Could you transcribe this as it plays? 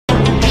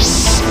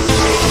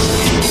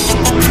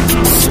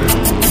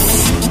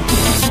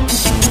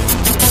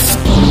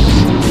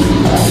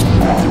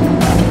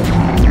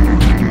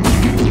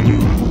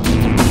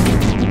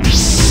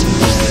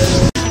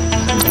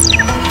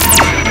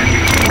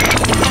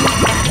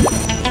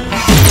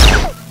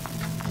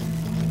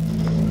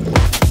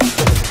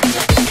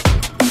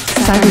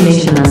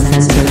Cybernation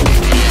Uncensored.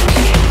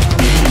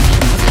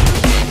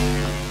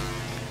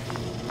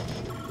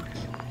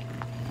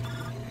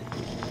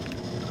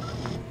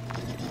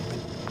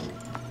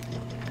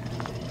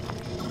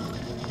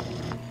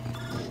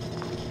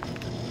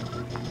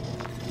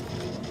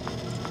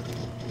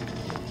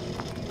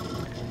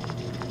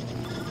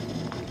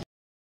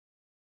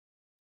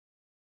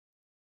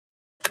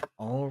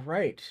 All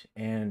right,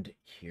 and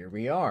here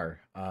we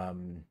are.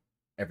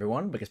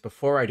 Everyone, because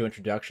before I do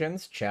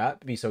introductions,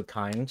 chat, be so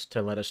kind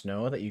to let us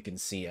know that you can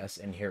see us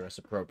and hear us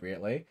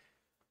appropriately.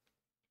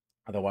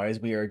 Otherwise,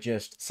 we are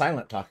just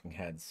silent talking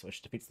heads, which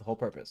defeats the whole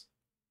purpose.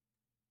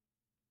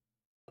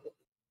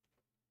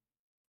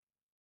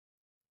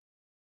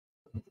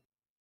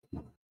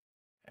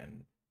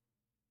 And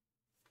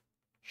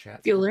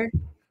chat. Bueller.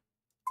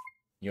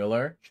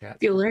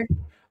 Chat. Bueller.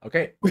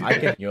 Okay, I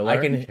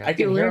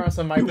can hear us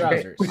on my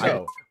browser,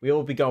 so we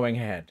will be going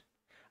ahead.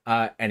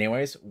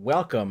 Anyways,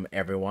 welcome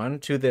everyone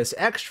to this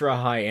extra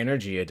high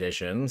energy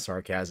edition,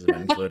 sarcasm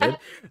included,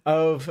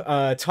 of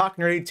Talk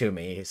Nerdy to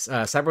Me,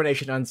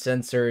 Cybernation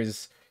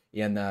Uncensored's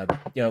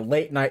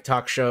late night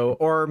talk show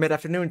or mid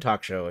afternoon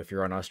talk show if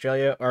you're in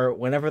Australia, or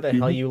whenever the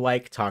hell you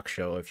like talk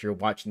show if you're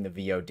watching the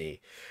VOD.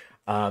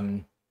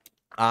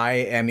 I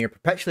am your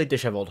perpetually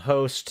disheveled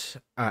host,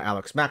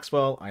 Alex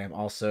Maxwell. I am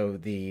also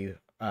the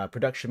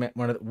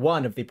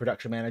one of the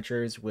production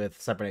managers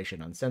with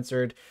Cybernation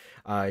Uncensored.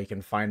 You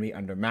can find me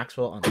under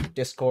Maxwell on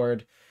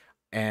Discord,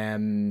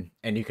 and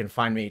you can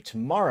find me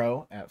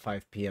tomorrow at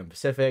 5 p.m.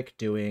 Pacific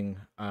doing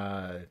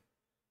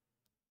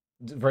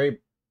very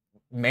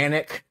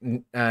manic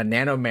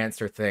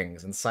nanomancer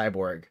things in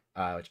Cyborg,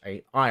 which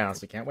I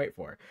honestly can't wait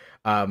for.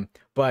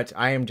 But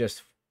I'm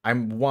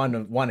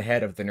one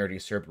head of the nerdy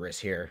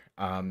Cerberus here.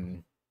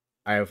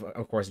 I have,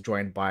 of course,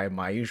 joined by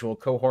my usual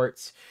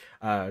cohorts,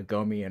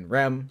 Gomi and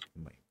Rem.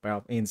 By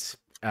all means,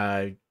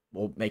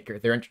 we'll make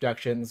their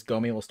introductions.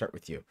 Gomi, we'll start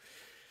with you.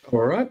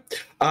 All right.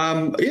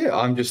 Yeah,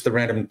 I'm just the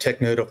random tech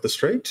nerd off the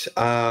street.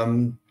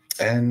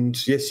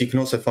 And yes, you can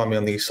also find me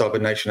on the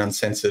Cybernation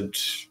Uncensored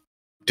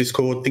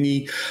Discord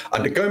thingy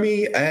under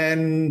Gomi.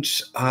 And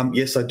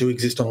yes, I do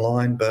exist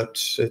online,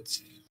 but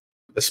it's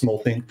a small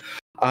thing.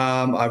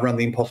 I run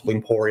the Impossible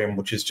Emporium,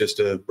 which is just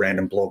a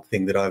random blog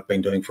thing that I've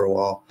been doing for a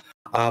while.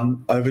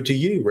 Over to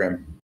you,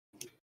 Rem.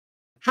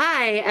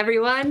 Hi,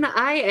 everyone.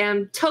 I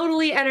am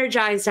totally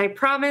energized, I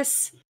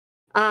promise.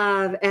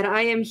 And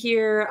I am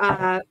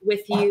here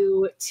with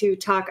you to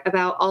talk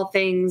about all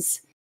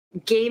things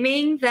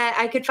gaming that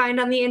I could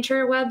find on the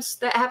interwebs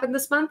that happened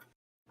this month.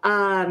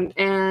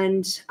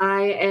 And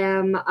I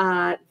am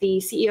the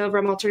CEO of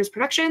Rem Alternatives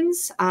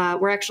Productions.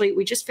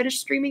 We just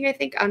finished streaming, I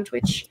think, on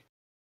Twitch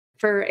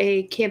for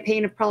a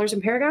campaign of Prowlers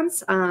and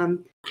Paragons.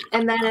 And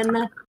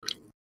then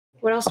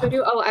what else do I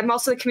do? Oh, I'm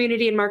also the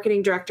community and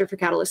marketing director for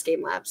Catalyst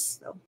Game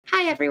Labs. So,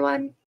 hi,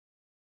 everyone.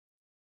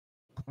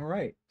 All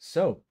right.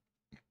 So,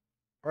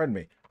 pardon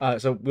me.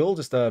 So we'll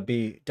just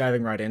be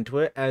diving right into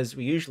it as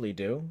we usually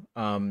do.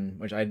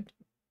 Which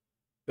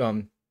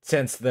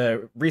since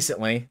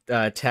recently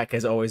tech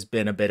has always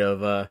been a bit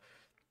of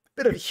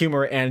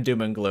humor and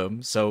doom and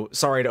gloom. So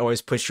sorry to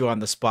always push you on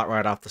the spot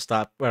right off the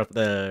top,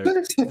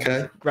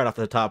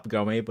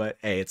 Gomi, but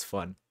hey, it's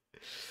fun.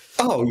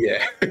 Oh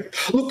yeah.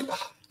 Look,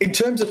 in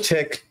terms of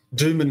tech,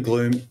 doom and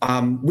gloom,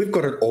 we've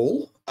got it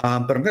all. But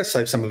I'm going to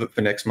save some of it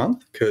for next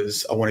month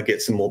because I want to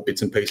get some more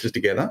bits and pieces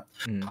together.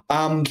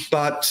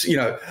 But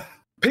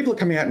people are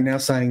coming out now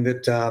saying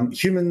that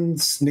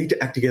humans need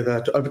to act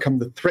together to overcome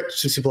the threat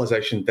to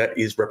civilization that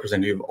is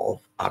representative of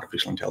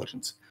artificial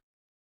intelligence.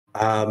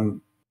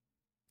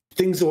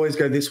 Things always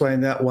go this way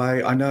and that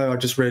way. I know I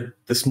just read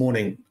this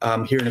morning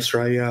here in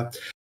Australia,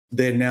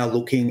 they're now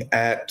looking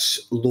at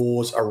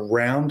laws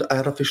around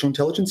artificial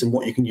intelligence and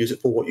what you can use it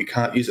for, what you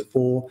can't use it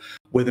for,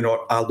 whether or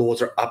not our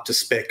laws are up to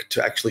spec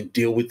to actually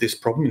deal with this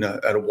problem,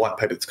 at a white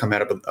paper that's come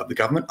out of the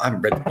government. I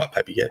haven't read the white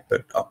paper yet,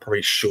 but I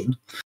probably should,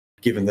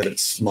 given that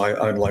it's my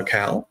own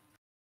locale.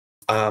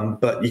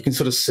 But you can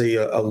sort of see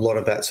a lot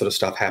of that sort of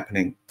stuff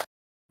happening.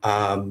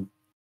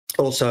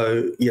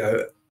 Also,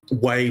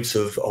 waves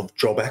of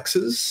job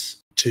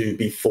axes to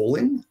be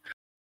falling.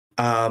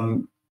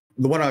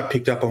 The one I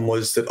picked up on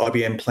was that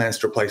IBM plans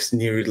to replace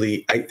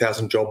nearly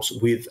 8,000 jobs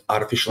with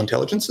artificial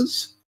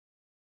intelligences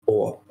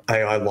or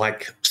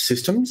AI-like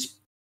systems.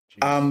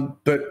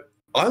 But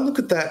I look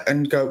at that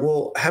and go,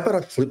 well, how about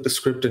I flip the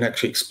script and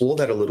actually explore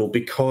that a little?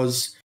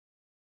 Because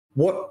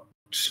what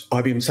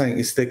IBM is saying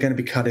is they're going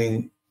to be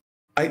cutting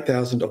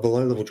 8,000 of the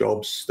low-level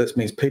jobs. That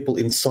means people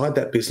inside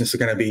that business are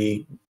going to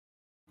be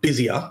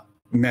busier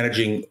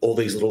managing all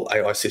these little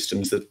AI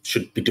systems that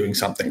should be doing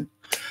something.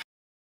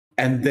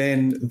 And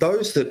then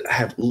those that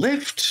have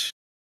left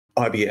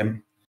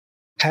IBM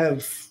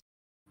have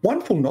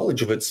wonderful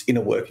knowledge of its inner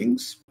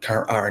workings,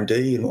 current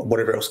R&D and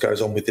whatever else goes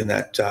on within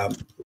that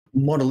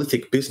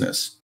monolithic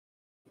business.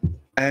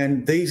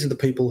 And these are the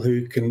people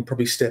who can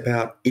probably step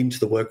out into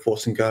the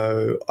workforce and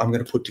go, I'm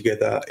going to put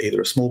together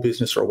either a small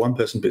business or a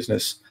one-person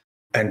business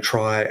and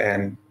try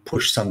and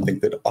push something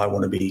that I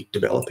want to be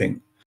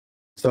developing.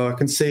 So I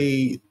can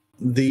see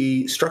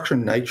the structure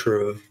and nature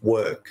of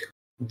work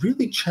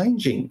really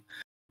changing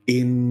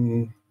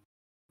in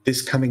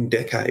this coming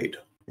decade,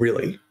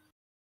 really.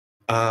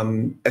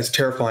 As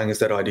terrifying as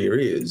that idea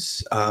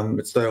is,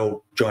 it's the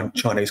old giant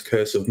Chinese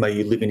curse of may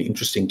you live in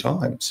interesting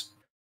times.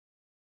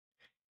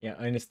 Yeah,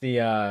 and it's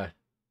the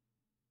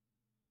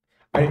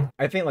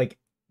I think like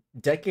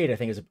decade I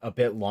think is a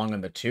bit long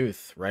on the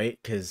tooth, right?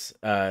 Because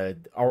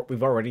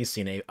we've already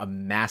seen a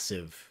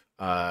massive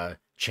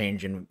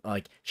change in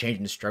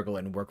struggle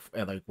and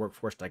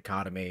workforce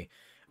dichotomy.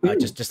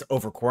 Just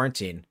over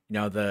quarantine,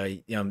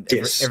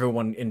 Yes.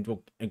 everyone in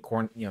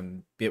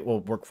quarantine,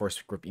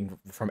 workforce grouping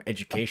from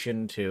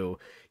education to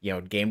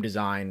game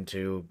design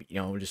to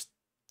just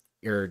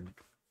your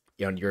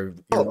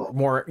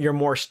your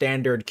more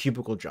standard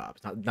cubicle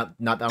jobs. Not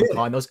that I'm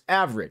calling those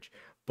average,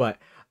 but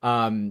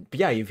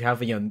yeah, you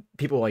have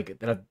people like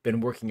that have been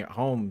working at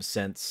home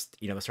since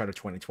the start of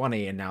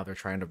 2020, and now they're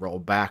trying to roll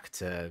back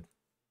to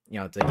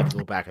to get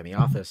people back in the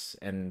office,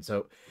 and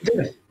so.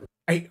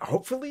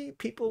 Hopefully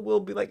people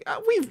will be like,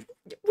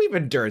 we've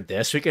endured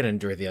this. We can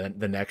endure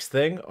the next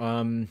thing.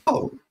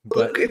 But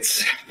look,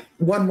 it's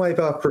one wave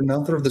after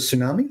another of the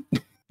tsunami.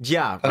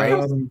 Yeah,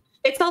 right.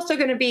 It's also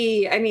going to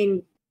be. I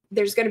mean,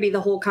 there's going to be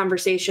the whole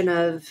conversation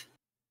of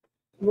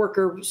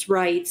workers'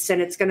 rights,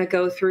 and it's going to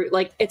go through.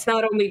 Like, it's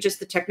not only just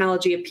the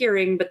technology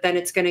appearing, but then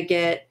it's going to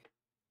get,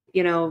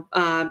 you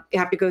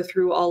have to go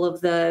through all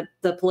of the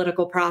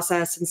political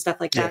process and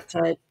stuff like that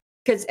to.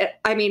 Because,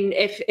 I mean,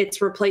 if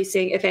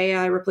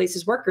AI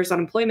replaces workers,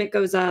 unemployment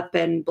goes up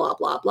and blah,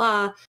 blah,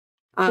 blah.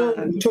 Well,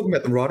 we were talking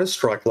about the writers'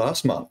 strike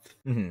last month.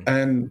 Mm-hmm.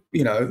 And,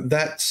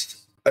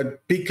 that's a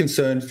big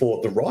concern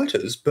for the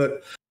writers,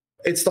 but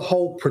it's the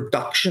whole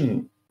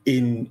production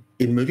in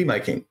movie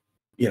making,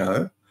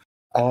 the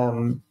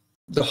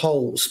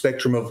whole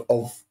spectrum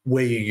of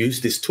where you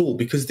use this tool,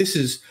 because this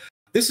is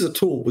a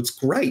tool that's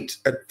great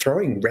at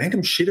throwing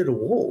random shit at a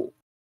wall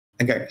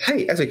and going,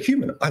 hey, as a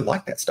human, I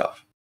like that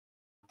stuff.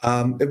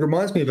 It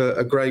reminds me of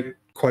a great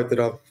quote that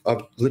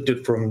I've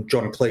lifted from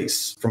John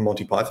Cleese from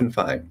Monty Python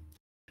fame.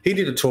 He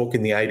did a talk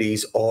in the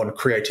 80s on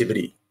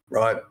creativity,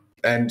 right?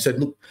 And said,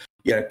 look,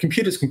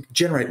 computers can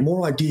generate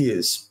more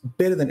ideas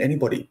better than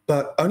anybody,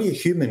 but only a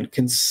human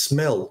can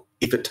smell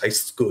if it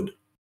tastes good.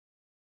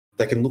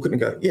 They can look at it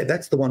and go, yeah,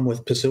 that's the one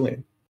worth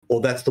pursuing, or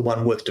that's the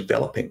one worth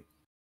developing.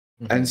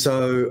 Mm-hmm. And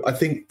so I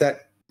think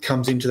that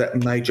comes into that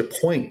major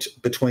point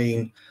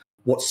between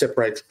what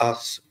separates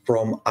us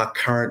from our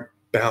current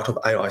bout of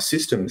AI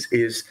systems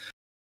is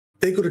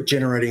they're good at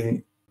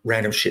generating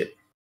random shit,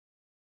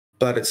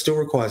 but it still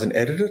requires an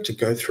editor to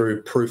go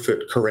through, proof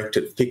it, correct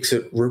it, fix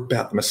it, root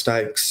out the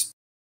mistakes,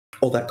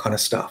 all that kind of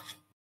stuff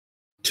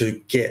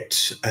to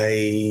get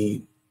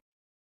a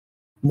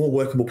more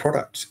workable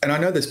product. And I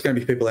know there's going to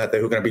be people out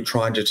there who are going to be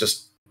trying to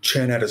just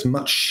churn out as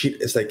much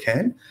shit as they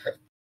can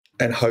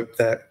and hope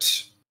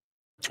that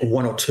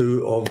one or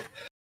two of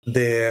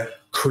their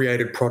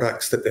created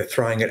products that they're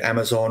throwing at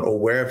Amazon or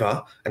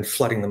wherever and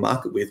flooding the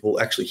market with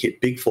will actually hit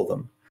big for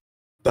them.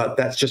 But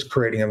that's just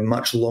creating a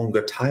much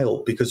longer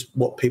tail, because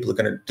what people are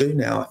going to do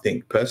now, I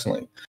think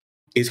personally,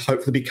 is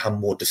hopefully become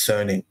more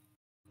discerning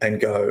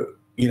and go,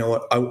 you know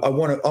what, I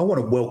want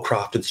a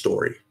well-crafted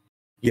story.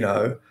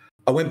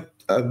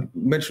 I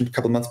mentioned a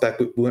couple of months back,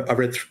 I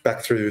read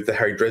back through the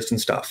Harry Dresden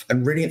stuff,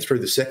 and reading it through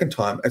the second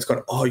time, it's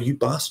gone, oh, you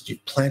bastard,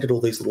 you've planted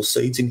all these little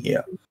seeds in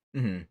here.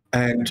 Mm-hmm.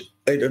 And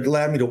it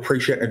allowed me to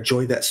appreciate and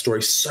enjoy that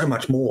story so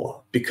much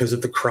more because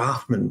of the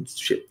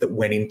craftsmanship that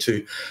went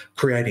into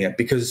creating it.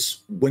 Because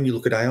when you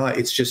look at AI,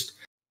 it's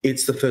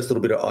the first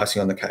little bit of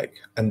icing on the cake,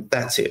 and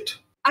that's it.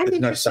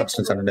 There's no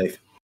substance underneath.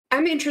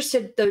 I'm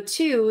interested, though,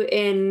 too,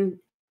 in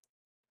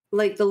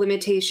like the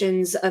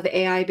limitations of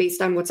AI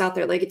based on what's out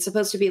there. Like, it's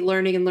supposed to be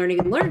learning and learning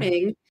and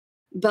learning,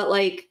 but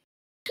like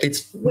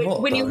it's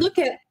when you look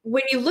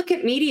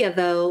at media,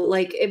 though,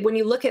 like when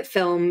you look at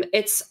film,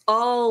 it's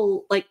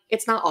all like,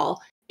 it's not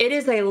all. It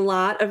is a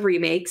lot of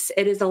remakes.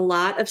 It is a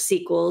lot of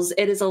sequels.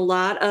 It is a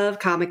lot of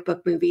comic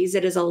book movies.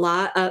 It is a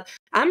lot of.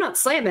 I'm not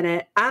slamming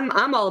it. I'm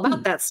all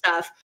about that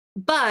stuff.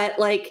 But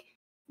like,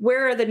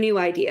 where are the new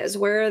ideas?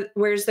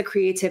 Where's the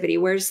creativity?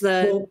 Where's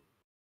the? Well,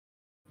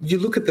 you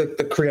look at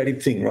the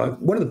creative thing, right?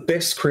 One of the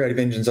best creative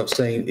engines I've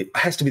seen, it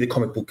has to be the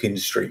comic book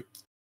industry.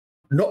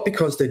 Not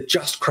because they're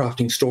just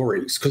crafting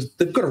stories, because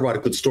they've got to write a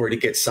good story to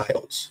get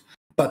sales,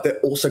 but they're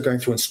also going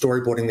through and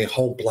storyboarding the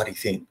whole bloody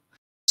thing.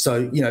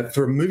 So,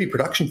 for a movie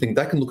production thing,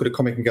 they can look at a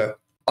comic and go,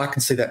 I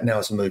can see that now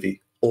as a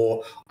movie.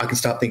 Or I can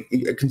start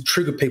thinking, it can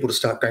trigger people to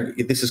start going,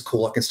 this is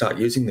cool, I can start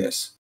using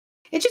this.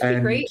 It'd just be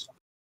great.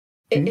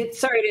 It's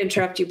sorry to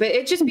interrupt you, but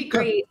it'd just be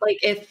great, like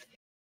if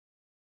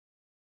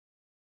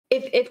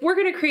we're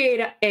going to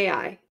create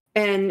AI,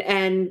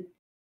 and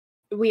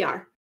we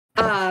are,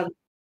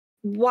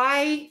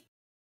 why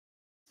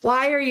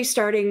are you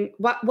starting?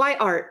 Why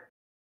art?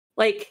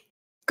 Like,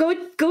 go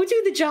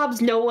do the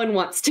jobs no one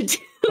wants to do.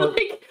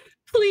 Like,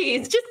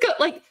 please, just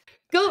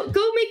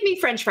go make me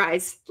French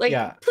fries. Like,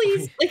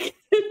 please, like,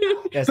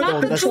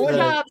 not the tool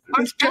jobs.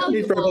 There's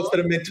Japanese robots that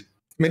are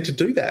meant to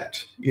do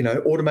that. You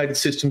know, automated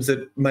systems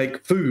that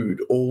make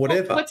food or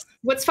whatever. Well,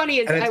 what's funny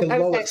is and it's a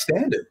lower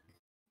standard.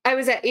 I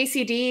was at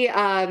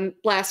ACD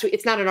last week.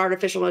 It's not an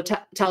artificial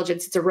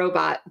intelligence; it's a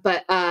robot.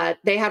 But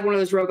they had one of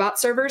those robot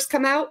servers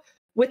come out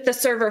with the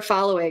server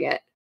following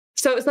it.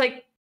 So it was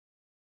like,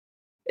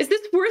 is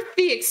this worth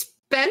the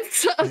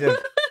expense?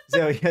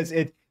 So yes,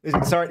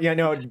 sorry, yeah,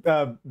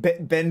 no.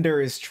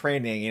 Bender is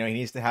training. You know, he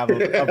needs to have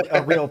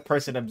a real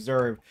person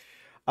observe.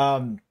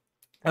 Oh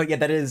yeah,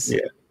 that is.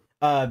 Yeah.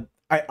 I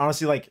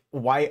honestly like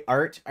why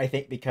art. I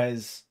think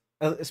because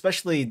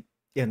especially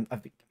in.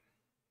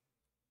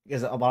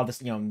 Because a lot of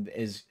this, you know,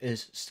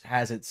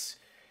 has its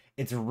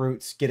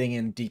roots getting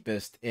in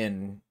deepest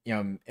in, you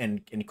know,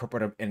 in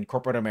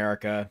corporate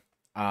America,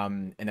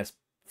 and it's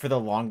for the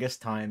longest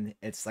time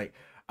it's like,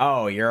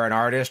 oh, you're an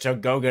artist, so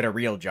go get a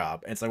real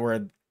job. It's like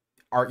where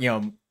art, you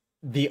know,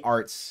 the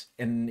arts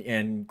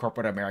in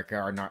corporate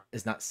America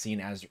is not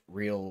seen as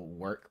real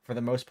work for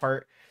the most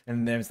part,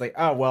 and then it's like,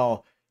 oh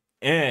well,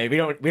 we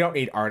don't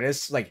need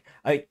artists. Like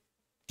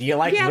do you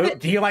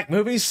like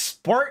movies,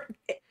 sport?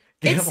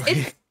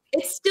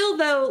 It's still,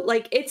 though,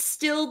 like, it's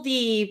still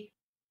the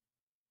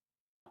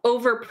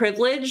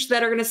overprivileged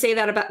that are going to say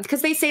that about,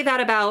 because they say that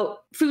about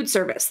food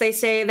service. They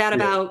say that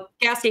about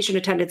gas station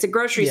attendants and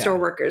grocery store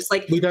workers.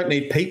 Like, we don't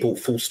need people,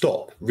 full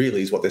stop,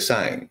 really, is what they're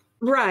saying.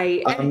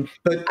 Right.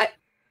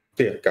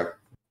 Go.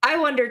 I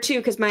wonder, too,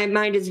 because my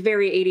mind is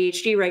very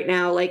ADHD right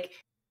now. Like,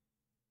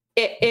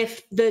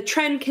 if the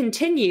trend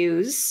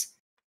continues,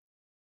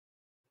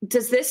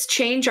 does this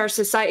change our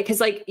society? Because,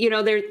 like, you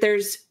know,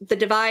 there's the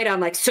divide on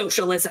like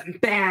socialism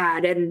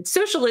bad and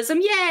socialism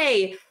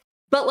yay,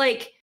 but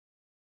like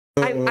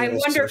I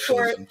wonder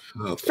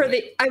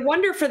I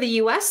wonder for the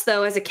US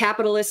though, as a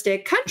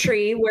capitalistic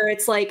country, where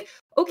it's like,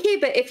 okay,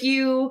 but if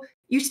you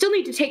still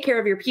need to take care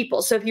of your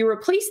people, so if you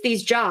replace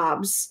these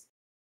jobs,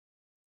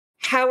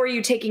 how are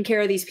you taking care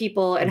of these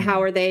people, and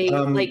how are they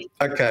turn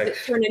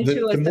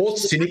into the more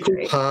cynical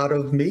part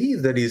of me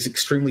that is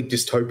extremely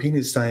dystopian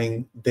is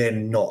saying they're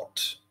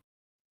not.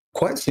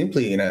 Quite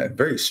simply, in a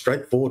very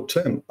straightforward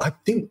term, I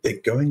think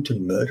they're going to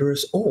murder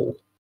us all.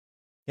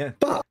 Yeah,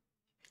 but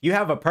you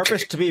have a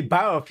purpose to be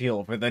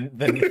biofuel for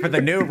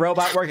the new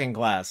robot working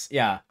class.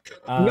 Yeah.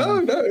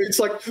 No, it's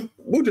like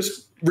we'll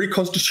just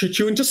reconstitute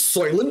you into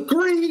Soylent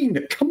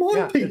Green. Come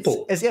on,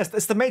 people.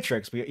 It's the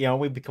Matrix. We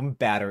become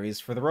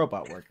batteries for the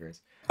robot workers.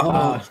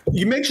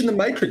 You mentioned the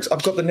Matrix.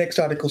 I've got the next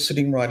article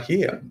sitting right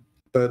here.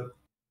 But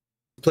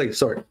please,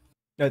 sorry.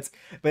 No, it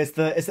is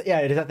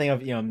that thing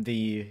of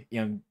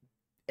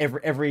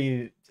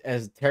every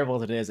as terrible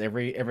as it is,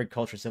 every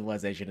culture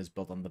civilization is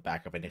built on the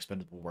back of an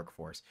expendable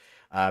workforce.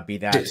 Be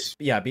that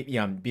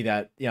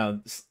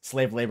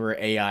slave labor,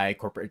 AI,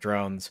 corporate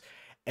drones,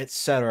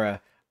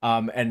 etc.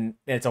 And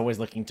it's always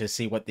looking to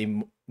see what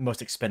the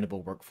most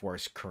expendable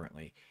workforce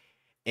currently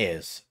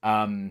is,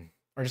 or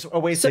just a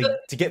way to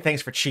get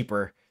things for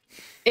cheaper.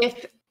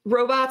 If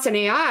robots and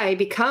AI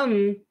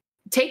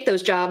take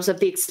those jobs of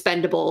the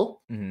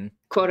expendable,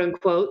 quote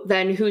unquote,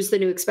 then who's the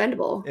new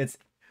expendable?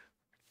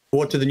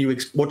 What do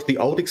the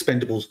old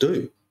expendables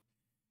do?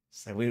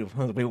 So we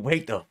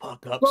wake the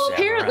fuck up. Well,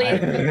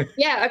 apparently,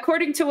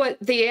 according to what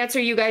the answer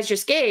you guys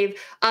just gave,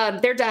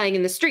 they're dying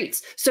in the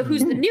streets. So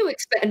who's the new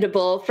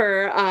expendable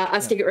for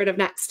us to get rid of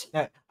next?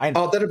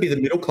 That'd be the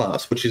middle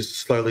class, which is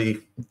slowly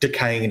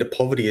decaying into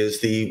poverty as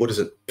the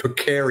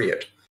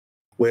precariat,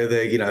 where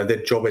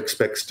their job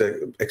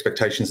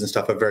expectations and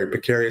stuff are very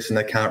precarious, and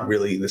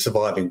they're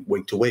surviving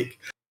week to week.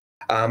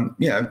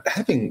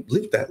 Having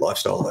lived that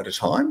lifestyle at a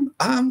time,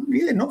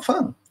 not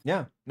fun.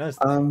 Yeah, no.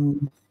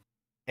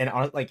 And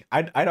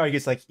I'd argue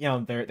it's like,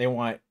 they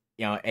want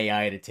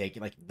AI to take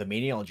like the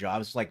menial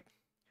jobs, like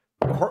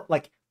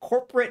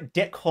corporate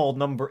dickhole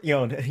number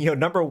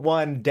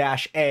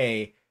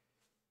 1-A.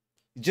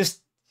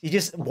 He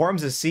just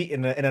warms his seat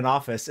in an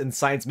office and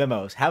signs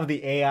memos. Have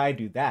the AI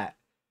do that.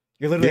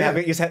 You're literally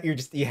having I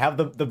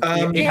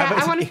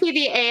want to see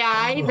the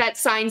AI that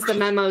signs the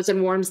memos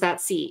and warms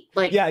that seat.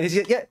 Like,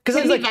 because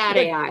it's like that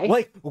AI.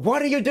 Like,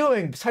 what are you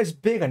doing besides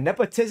being a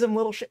nepotism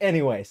little shit?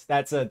 Anyways,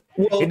 that's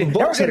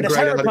Vox had a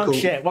great article.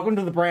 Shit. Welcome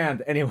to the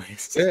brand.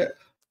 Anyways,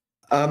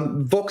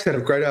 Vox had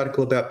a great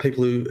article about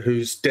people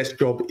whose desk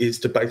job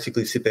is to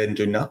basically sit there and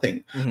do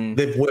nothing.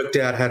 They've worked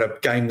out how to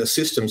game the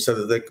system so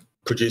that they're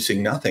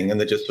producing nothing and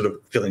they're just sort of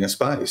filling a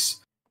space.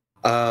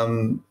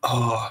 Damn.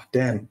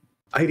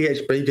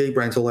 ADHD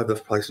brains all over the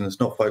place and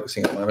it's not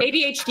focusing at the moment.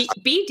 ADHD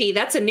BD,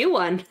 that's a new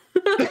one.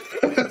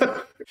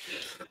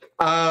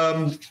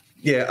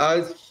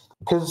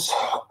 Because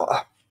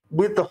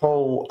with the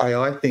whole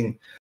AI thing,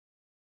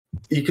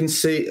 you can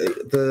see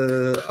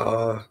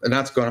and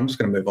that's gone. I'm just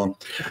going to move on.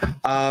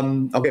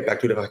 I'll get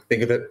back to it if I can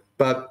think of it.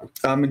 But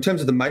in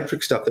terms of the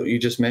Matrix stuff that you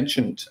just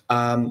mentioned,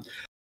 some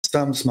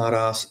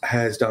smartass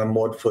has done a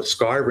mod for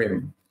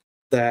Skyrim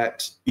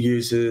that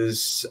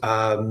uses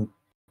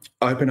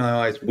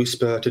OpenAI's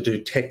Whisper to do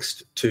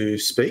text to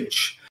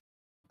speech,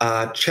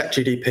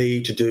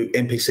 ChatGPT to do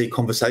NPC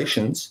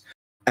conversations,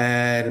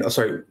 and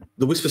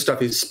the Whisper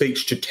stuff is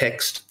speech to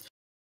text.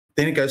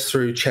 then it goes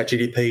through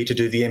ChatGPT to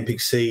do the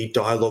NPC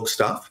dialogue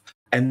stuff,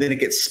 and then it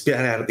gets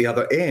spat out at the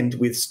other end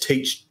with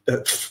tech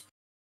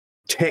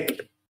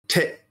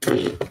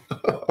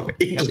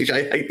English.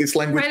 I hate this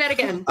language. Try that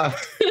again.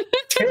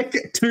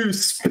 Text to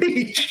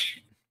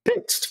speech,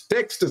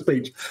 text to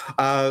speech,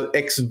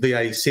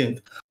 XVA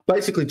synth,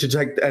 basically to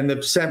take, and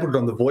they've sampled it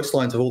on the voice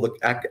lines of all the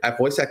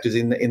voice actors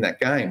in that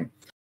game,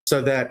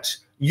 so that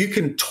you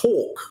can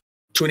talk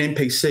to an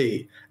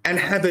NPC and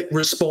have it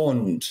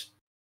respond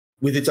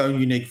with its own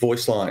unique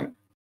voice line.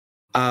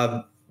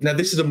 Now,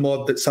 this is a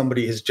mod that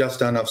somebody has just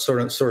done. I saw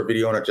a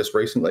video on it just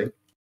recently,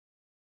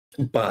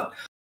 but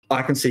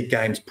I can see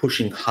games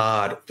pushing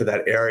hard for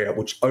that area,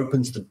 which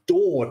opens the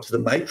door to the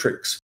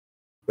Matrix,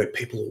 where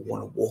people will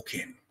want to walk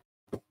in.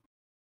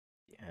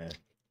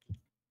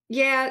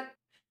 Yeah.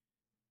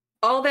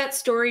 All that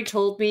story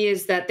told me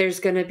is that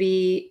there's going to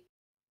be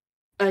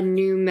a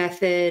new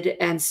method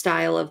and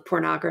style of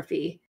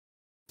pornography.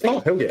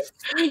 Oh, hell yeah.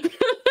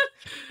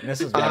 And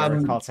this is why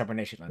we're called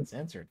Cybernation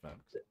Uncensored,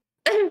 folks.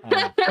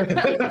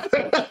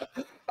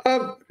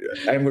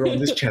 And we're on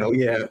this channel,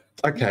 yeah.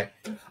 Okay.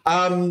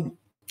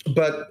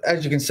 But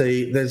as you can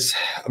see,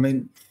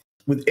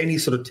 with any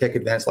sort of tech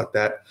advance like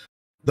that,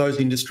 those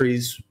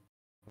industries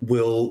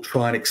will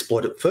try and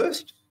exploit it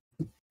first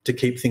to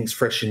keep things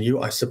fresh and new,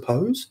 I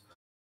suppose.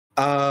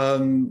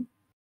 But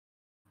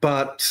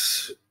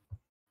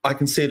I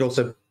can see it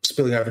also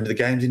spilling over into the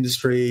games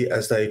industry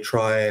as they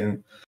try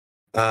and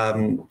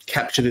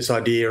capture this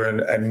idea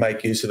and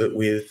make use of it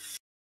with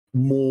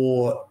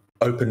more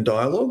open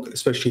dialogue,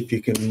 especially if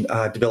you can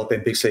develop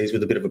NPCs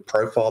with a bit of a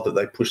profile that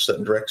they push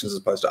certain directions as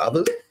opposed to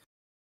others.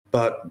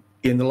 But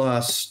in the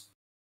last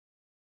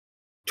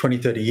 20,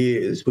 30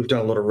 years, we've done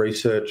a lot of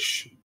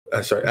research.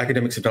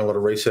 Academics have done a lot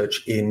of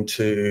research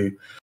into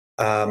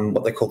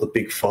what they call the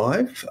Big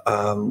Five,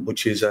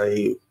 which is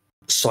a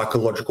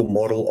psychological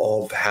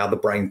model of how the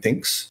brain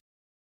thinks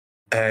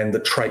and the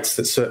traits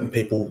that certain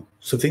people,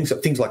 so things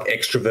like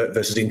extrovert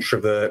versus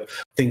introvert,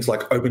 things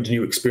like open to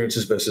new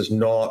experiences versus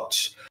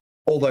not,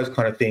 all those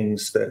kind of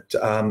things that,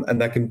 and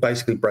they can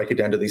basically break it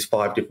down to these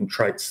 5 different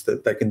traits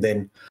that they can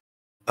then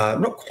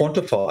not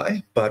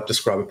quantify, but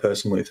describe a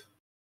person with.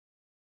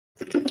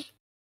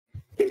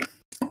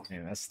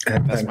 Yeah,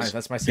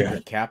 that's my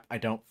secret cap. I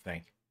don't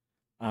think.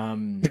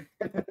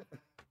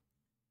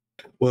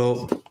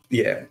 Well,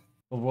 yeah.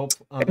 Well,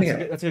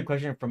 that's a good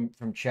question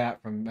from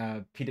chat from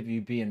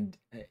PWB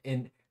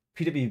and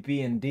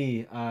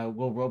PWB&D.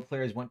 Will role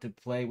players want to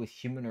play with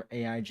human or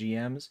AI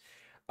GMs?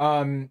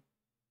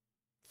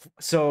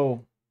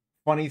 So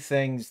funny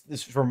things.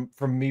 This from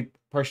me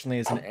personally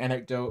as an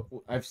anecdote.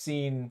 I've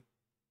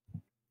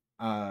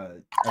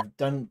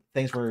done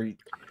things where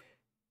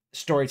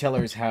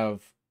storytellers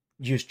have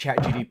used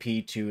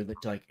ChatGPT to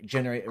like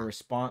generate a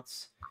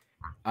response,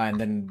 and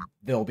then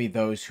there'll be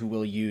those who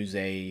will use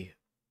a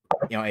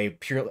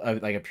purely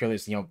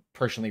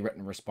personally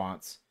written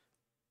response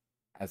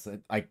as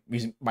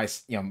using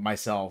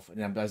myself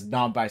and as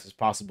non-biased as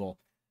possible.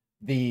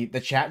 The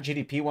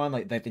ChatGPT one,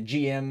 like the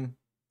GM,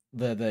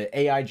 the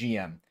AI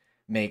GM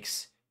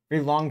makes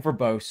very long,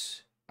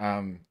 verbose,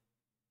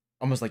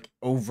 almost like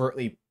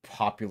overtly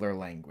popular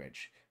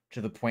language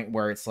to the point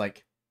where it's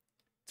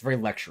very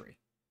lectury.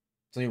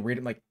 So you read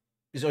it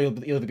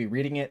you'll either be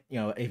reading it,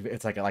 if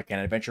it's like an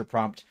adventure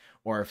prompt,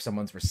 or if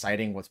someone's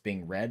reciting what's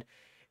being read,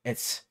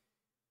 it's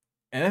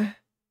but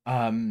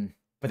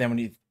then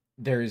when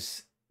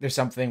there's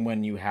something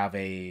when you have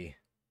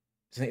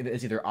something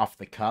that's either off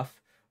the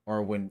cuff,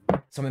 or when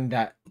something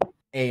that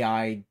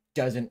AI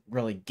doesn't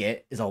really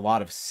get is a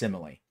lot of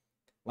simile.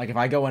 Like if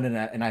I go in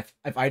and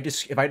if I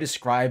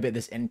describe it,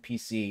 this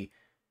NPC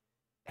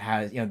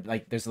has,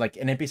 there's like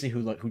an NPC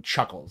who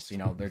chuckles,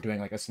 they're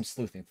doing some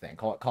sleuthing thing,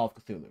 call it Call of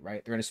Cthulhu,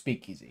 right? They're in a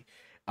speakeasy.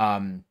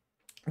 The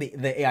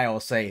AI will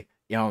say,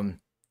 Mr.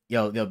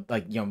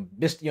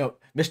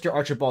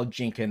 Archibald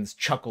Jenkins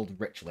chuckled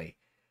richly.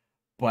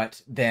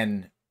 But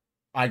then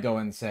I go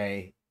and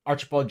say,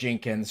 Archibald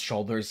Jenkins'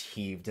 shoulders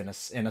heaved in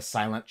a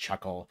silent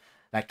chuckle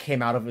that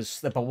came out of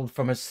that bubbled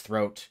from his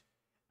throat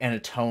in a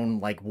tone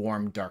like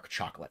warm, dark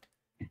chocolate.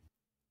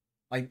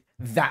 Like,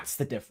 that's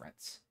the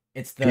difference.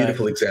 It's the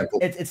beautiful example.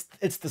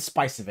 It's the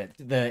spice of it.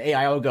 The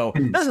AI will go,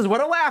 this is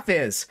what a laugh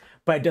is,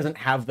 but it doesn't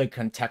have the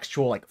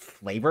contextual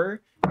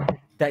flavor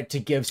that to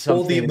give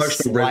something all the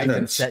emotional resonance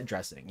and set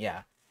dressing.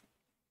 Yeah.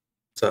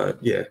 So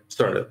yeah,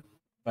 sorry.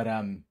 But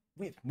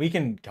we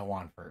can go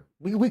on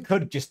we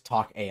could just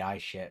talk AI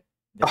shit.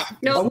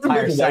 No,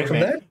 entire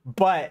segment,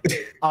 but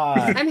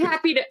I'm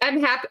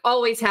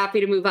always happy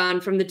to move on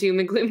from the doom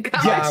and gloom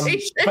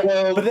conversation.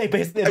 But they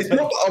basically,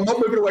 I'm not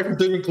moving away from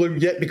doom and gloom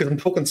yet because I'm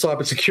talking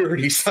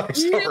cybersecurity. So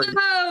sorry.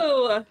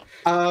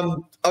 No.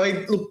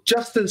 Look,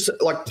 just as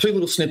 2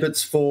 little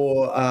snippets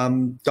for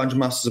dungeon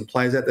masters and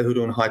players out there who are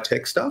doing high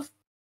tech stuff.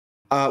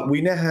 We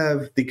now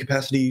have the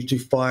capacity to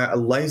fire a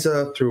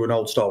laser through an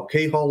old style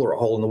keyhole or a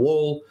hole in the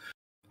wall,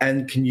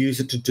 and can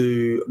use it to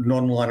do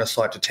non-line of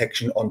sight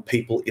detection on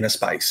people in a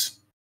space.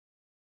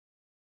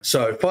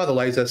 So fire the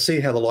laser,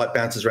 see how the light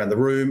bounces around the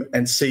room,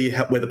 and see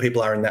where the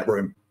people are in that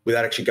room.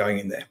 without actually going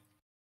in there.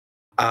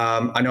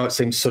 I know it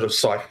seems sort of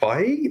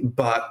sci-fi,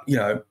 but, you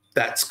know,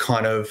 that's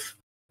kind of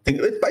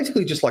it's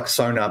basically just like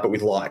sonar, but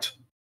with light.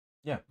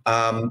 Yeah.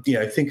 You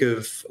know, think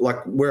of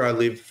like where I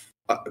live,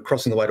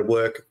 crossing the way to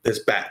work, there's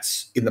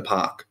bats in the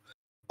park.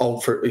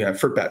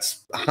 Fruit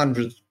bats,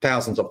 hundreds,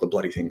 thousands of the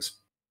bloody things.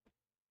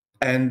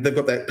 And they've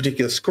got that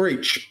particular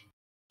screech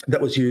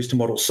that was used to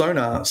model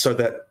sonar so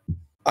that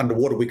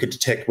underwater we could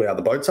detect where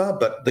other boats are,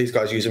 but these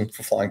guys use them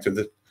for flying through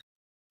the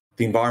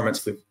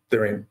environments that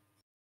they're in.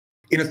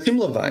 In a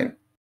similar vein,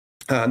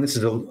 and this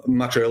is a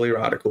much earlier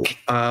article,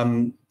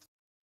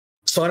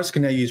 scientists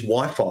can now use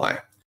Wi-Fi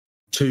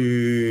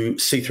to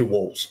see through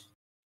walls,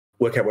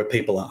 work out where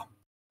people are.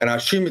 And I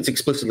assume it's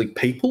explicitly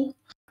people,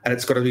 and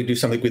it's got to do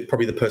something with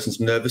probably the person's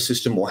nervous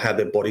system or how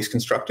their body's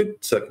constructed,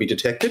 so it can be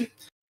detected.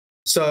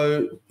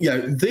 So, you know,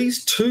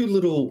 these two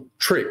little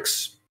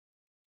tricks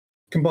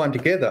combined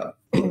together,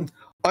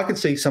 I could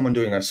see someone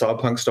doing a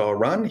Cyberpunk style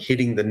run,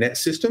 hitting the net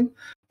system.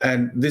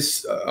 And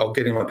this, I'll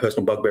get in my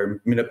personal bugbear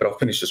in a minute, but I'll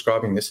finish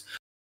describing this.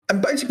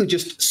 And basically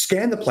just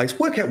scan the place,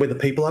 work out where the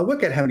people are,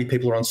 work out how many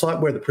people are on site,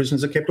 where the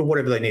prisoners are kept or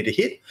whatever they need to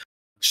hit,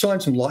 shine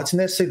some lights in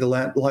there, see the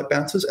light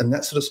bounces and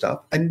that sort of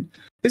stuff. And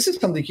this is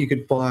something you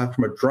could fire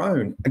from a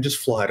drone and just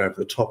fly it over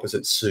the top as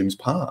it zooms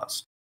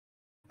past.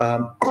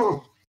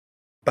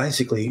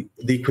 Basically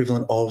the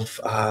equivalent of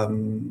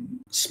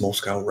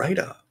small-scale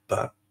radar,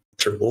 but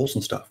through walls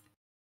and stuff.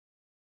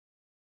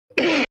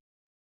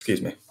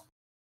 Excuse me.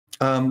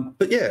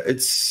 But yeah,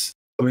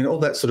 all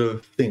that sort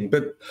of thing.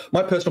 But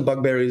my personal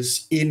bugbear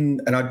is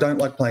and I don't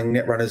like playing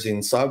netrunners in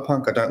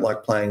Cyberpunk. I don't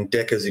like playing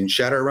deckers in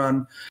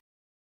Shadowrun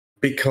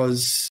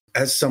because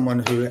as someone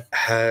who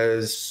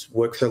has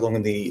worked so long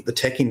in the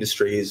tech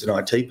industry as an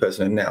IT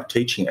person and now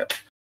teaching it,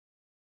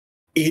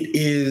 it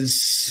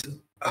is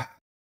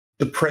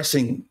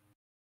depressing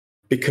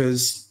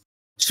because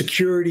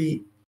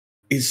security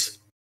it's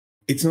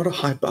not a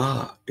high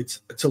bar.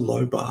 It's a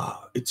low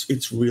bar.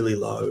 It's really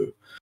low.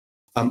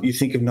 You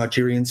think of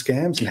Nigerian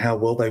scams and how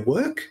well they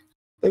work.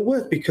 They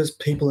work because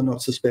people are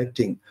not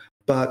suspecting.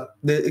 But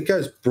it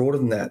goes broader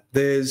than that.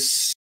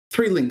 There's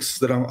 3 links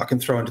that I can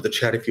throw into the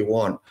chat if you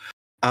want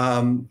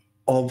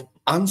of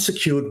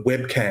unsecured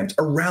webcams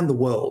around the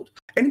world.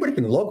 Anybody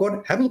can log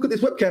on, have a look at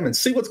this webcam and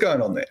see what's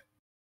going on there.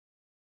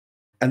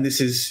 And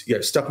this is, you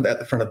know, stuff at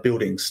the front of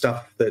buildings,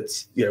 stuff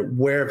that's, you know,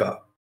 wherever.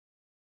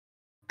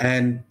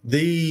 And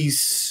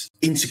these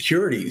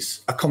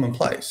insecurities are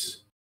commonplace.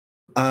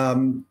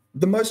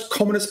 The most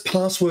commonest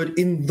password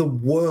in the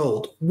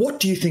world. What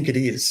do you think it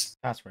is?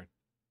 Password.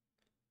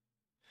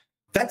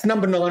 That's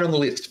number 9 on the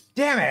list.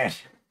 Damn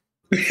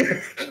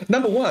it.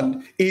 Number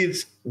 1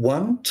 is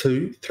 1,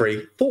 2,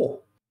 3, 4.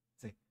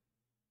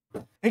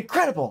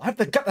 Incredible. I've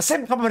got the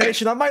same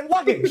combination on my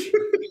luggage.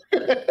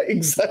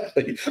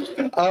 Exactly.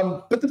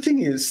 But the thing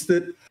is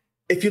that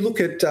if you look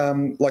at,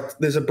 like,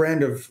 there's a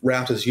brand of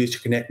routers used to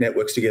connect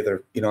networks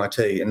together in IT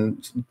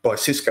and by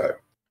Cisco.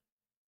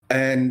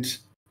 And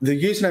the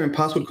username and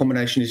password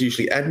combination is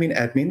usually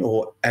admin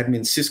or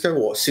admin Cisco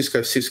or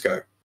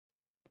Cisco.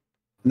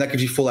 And that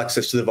gives you full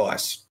access to the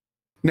device.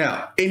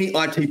 Now, any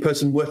IT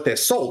person worth their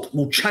salt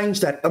will change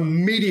that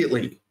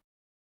immediately.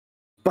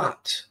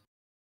 But,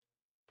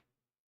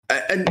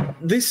 and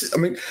this is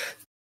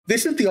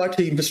the IT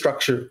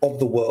infrastructure of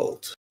the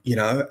world, you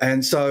know,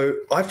 and so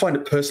I find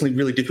it personally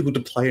really difficult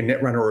to play a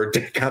netrunner or a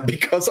decker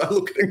because I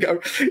look at it and go,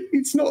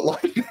 it's not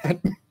like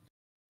that.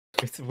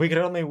 We could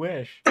only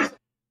wish.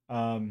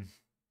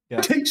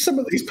 Yeah. Teach some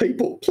of these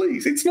people,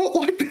 please. It's not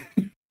like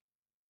that.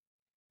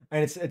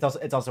 And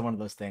it's also one of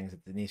those things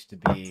that needs to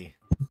be,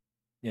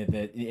 you know,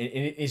 it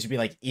needs to be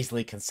like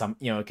easily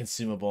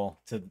consumable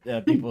to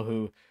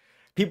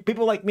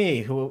people like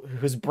me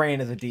whose brain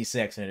is a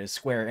D6 and it is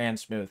square and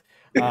smooth.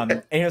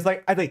 And it was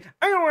like I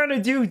don't want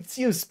to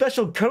do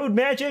special code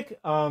magic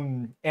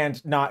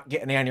and not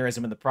get an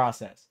aneurysm in the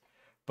process.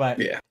 But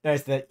yeah,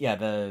 that's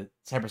the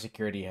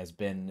cybersecurity has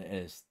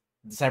been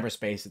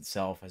cyberspace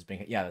itself has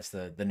been that's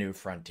the new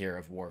frontier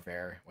of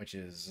warfare, which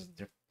is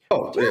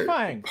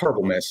terrifying.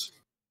 Horrible mess.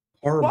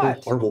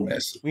 Horrible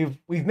mess. We've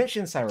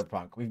mentioned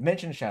Cyberpunk, we've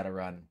mentioned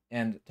Shadowrun,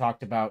 and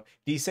talked about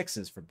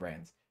D6s for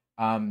brands.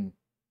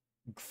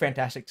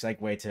 Fantastic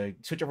segue to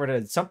switch over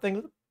to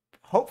something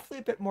hopefully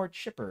a bit more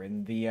chipper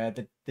in the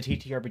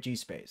TTRPG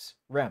space.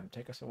 Rem,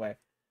 take us away.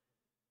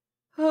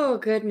 Oh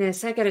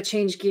goodness, I gotta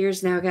change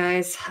gears now,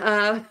 guys.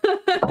 All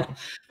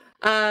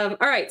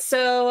right,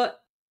 so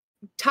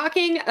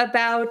talking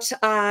about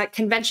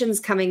conventions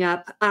coming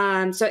up.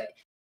 So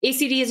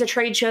ACD is a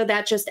trade show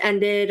that just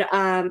ended.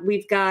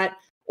 We've got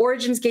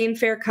Origins Game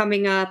Fair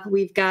coming up.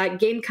 We've got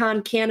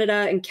GameCon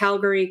Canada in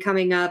Calgary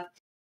coming up.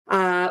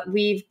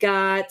 We've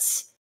got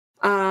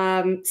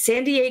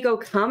San Diego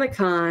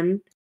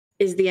Comic-Con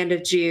is the end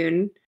of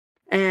June.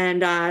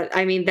 And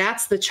I mean,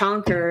 that's the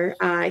chonker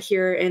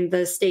here in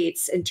the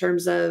States in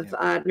terms of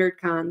nerd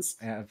cons.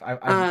 Yeah,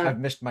 I've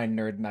missed my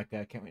nerd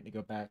mecca. I can't wait to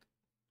go back.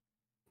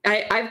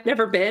 I've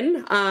never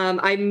been.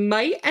 I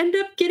might end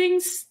up getting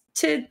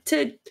to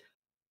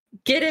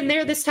get in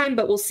there this time,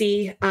 but we'll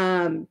see.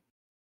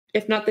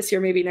 if not this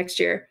year, maybe next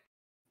year.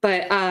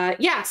 But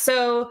yeah,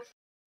 so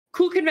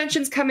cool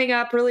conventions coming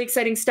up, really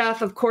exciting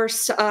stuff. Of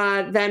course,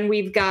 then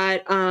we've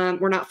got,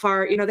 we're not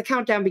far, the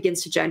countdown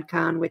begins to Gen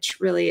Con, which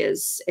really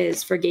is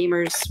for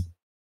gamers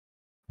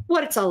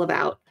what it's all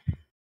about.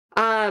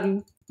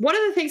 One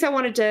of the things I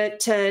wanted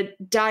to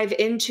dive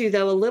into,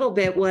 though, a little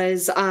bit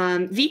was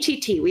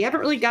VTT. We haven't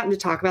really gotten to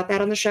talk about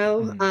that on the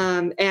show.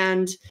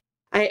 And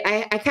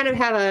I kind of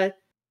have a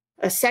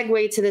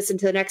segue to this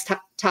into the next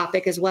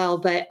topic as well.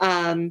 But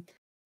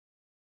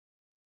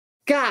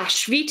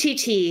gosh,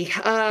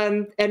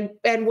 VTT.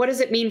 And what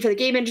does it mean for the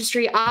game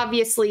industry?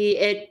 Obviously,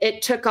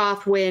 it took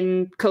off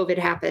when COVID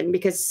happened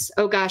because,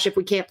 oh gosh, if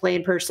we can't play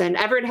in person.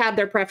 Everyone had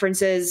their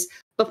preferences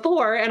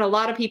before, and a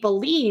lot of people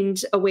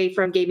leaned away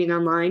from gaming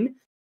online.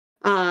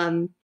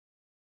 And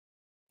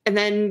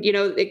then,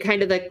 it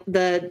kind of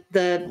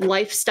the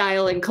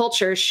lifestyle and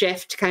culture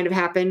shift kind of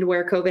happened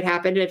where COVID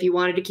happened. And if you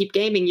wanted to keep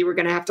gaming, you were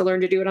going to have to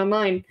learn to do it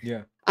online.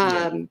 Yeah.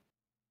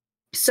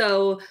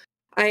 So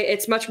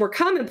it's much more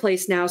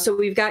commonplace now. So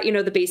we've got,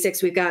 the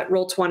basics. We've got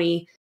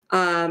Roll20.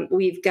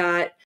 We've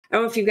got, I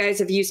don't know if you guys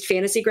have used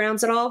Fantasy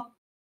Grounds at all.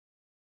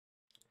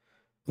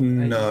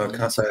 No, I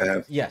can't say I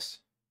have. Yes.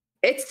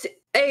 It's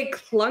a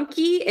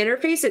clunky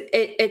interface.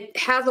 It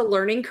has a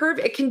learning curve.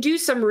 It can do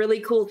some really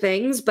cool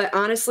things, but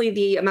honestly,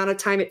 the amount of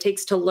time it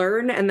takes to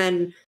learn and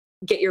then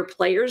get your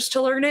players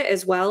to learn it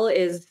as well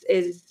is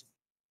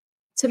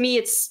to me,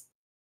 it's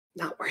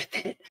not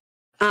worth it.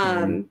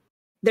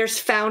 There's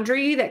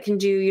Foundry that can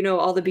do,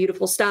 all the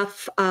beautiful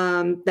stuff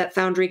that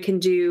Foundry can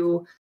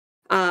do.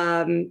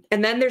 And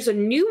then there's a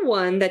new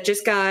one that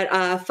just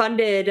got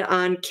funded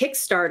on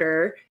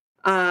Kickstarter,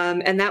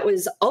 and that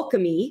was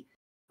Alchemy.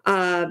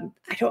 I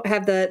don't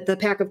have the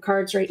pack of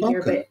cards right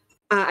here, but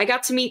I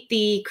got to meet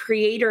the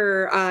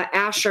creator,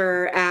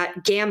 Asher,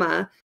 at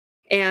Gamma.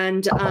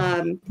 And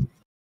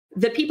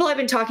the people I've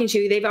been talking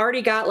to, they've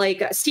already got like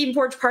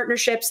Steamforge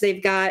partnerships.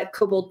 They've got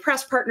Kobold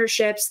Press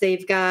partnerships.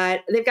 They've got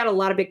a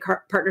lot of big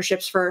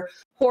partnerships for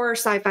horror,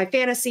 sci-fi,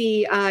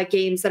 fantasy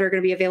games that are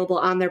going to be available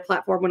on their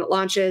platform when it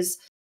launches.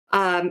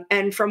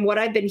 And from what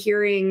I've been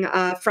hearing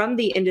from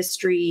the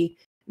industry,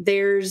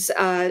 there's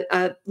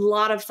a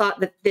lot of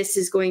thought that this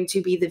is going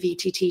to be the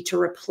VTT to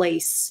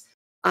replace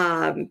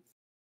Roll20.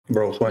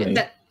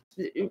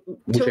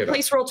 To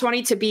replace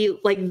Roll20 to be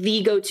like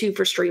the go-to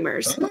for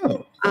streamers.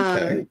 Oh,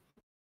 okay.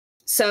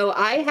 So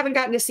I haven't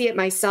gotten to see it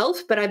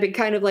myself, but I've been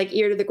kind of like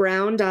ear to the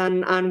ground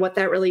on what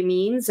that really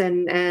means.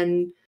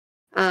 And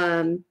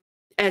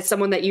as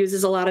someone that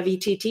uses a lot of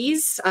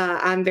VTTs,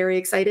 I'm very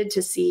excited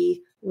to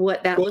see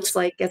what that looks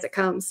like as it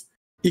comes.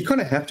 You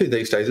kind of have to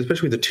these days,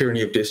 especially with the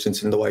tyranny of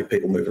distance and the way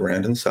people move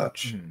around and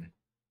such.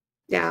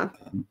 Yeah.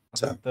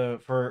 So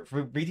for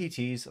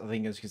VTTs, I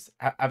think is because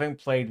having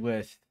played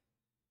with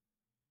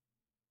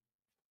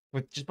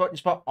just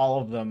about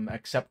all of them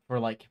except for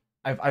like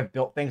I've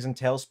built things in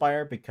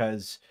Tailspire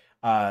because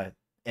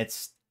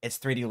it's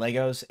 3D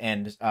Legos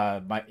and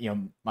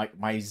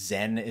my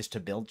zen is to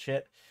build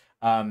shit.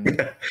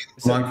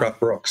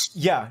 Minecraft rocks.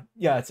 Yeah,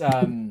 it's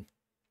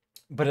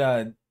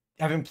but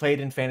having played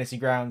in Fantasy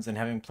Grounds and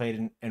having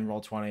played in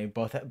Roll20,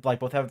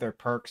 both have their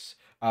perks.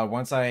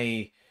 Once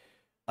I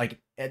Fantasy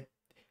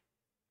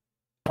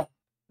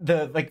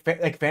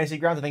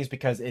Grounds, I think is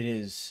because it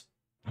is,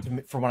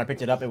 from when I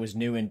picked it up, it was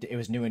new and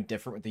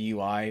different with the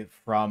UI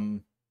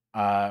from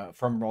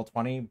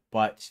Roll20,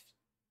 but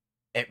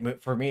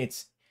for me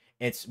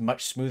it's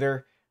much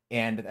smoother,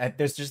 and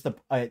there's just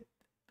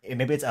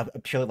maybe it's a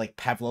purely like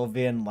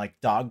Pavlovian like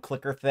dog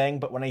clicker thing,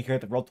 but when I hear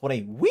the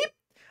Roll20 weep,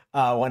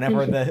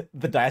 whenever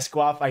the dice go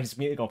off, I just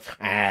immediately go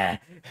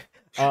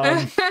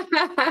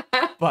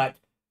but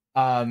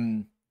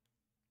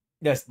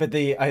yes, but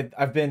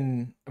I've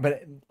been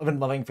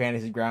loving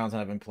Fantasy Grounds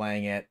and I've been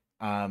playing it.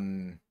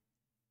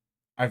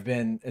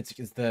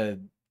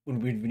 When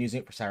we've been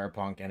using it for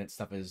Cyberpunk, and its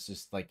stuff is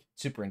just like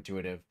super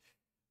intuitive.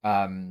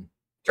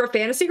 For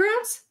Fantasy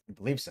Grounds? I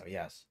believe so,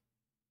 yes.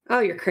 Oh,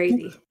 you're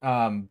crazy.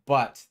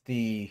 But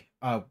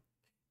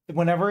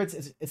whenever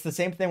it's the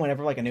same thing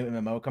whenever like a new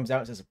MMO comes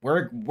out, it says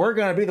we're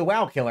gonna be the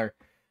WoW killer.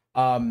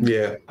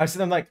 Yeah. I see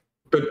them like,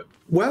 but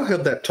WoW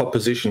held that top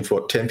position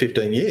for 10,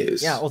 15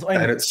 years. Yeah,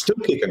 and it's still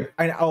kicking.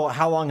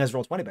 How long has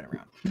Roll20 been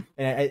around?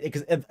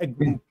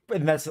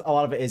 And that's a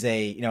lot of it is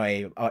a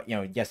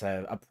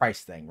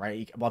price thing,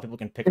 right? A lot of people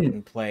can pick up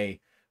and play,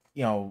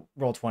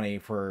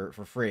 Roll20 for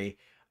free,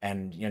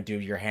 and do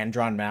your hand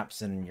drawn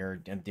maps and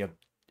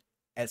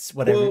it's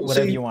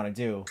whatever you want to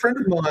do. A friend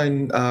of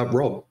mine,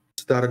 Rob,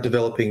 started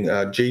developing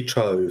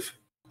G-Trove.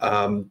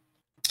 Got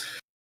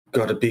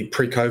to be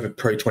pre-COVID,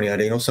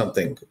 pre-2018 or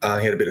something. He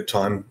had a bit of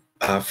time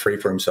free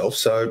for himself.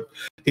 So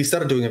he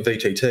started doing a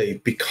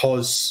VTT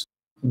because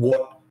none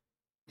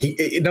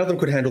of them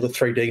could handle the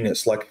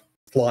 3D-ness, like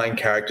flying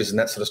characters and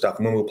that sort of stuff.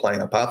 And when we were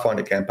playing a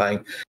Pathfinder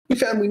campaign, we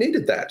found we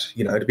needed that,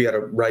 to be able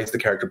to raise the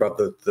character above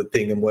the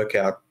thing and work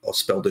out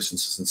spell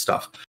distances and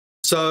stuff.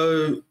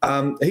 So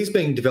he's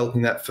been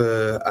developing that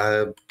for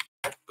a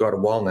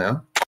while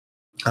now.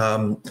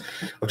 I've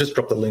just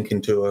dropped the link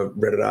into a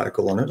Reddit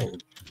article on it. I'll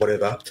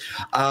whatever.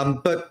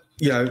 But,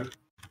 you know,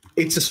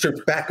 it's a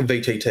stripped back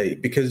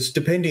VTT because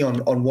depending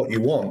on what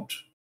you want,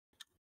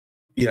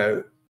 you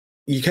know,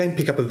 you can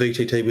pick up a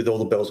VTT with all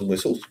the bells and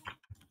whistles.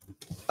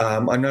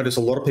 I notice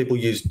a lot of people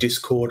use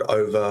Discord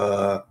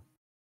over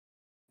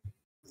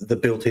the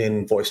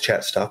built-in voice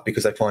chat stuff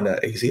because they find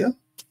that easier.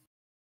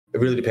 It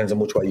really depends on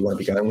which way you want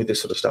to be going with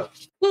this sort of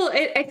stuff. Well,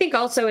 I think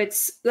also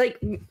it's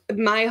like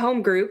my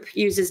home group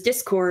uses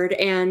Discord,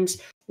 and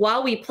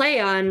while we play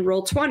on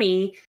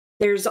Roll20,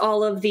 there's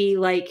all of the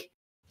like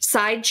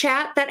side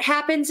chat that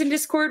happens in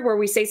Discord where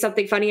we say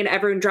something funny and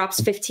everyone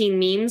drops 15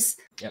 memes.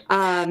 Yep.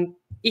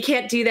 You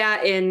can't do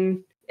that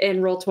in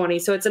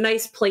Roll20, so it's a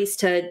nice place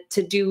to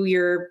do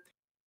your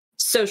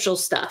social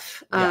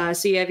stuff.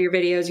 So you have your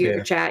videos, you have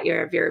your chat, you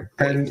have your...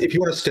 And if you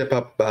want to step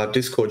up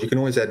Discord, you can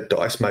always add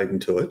Dice Maiden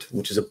to it,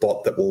 which is a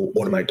bot that will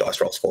automate dice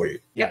rolls for you.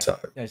 Yeah, so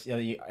bots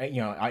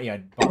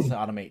that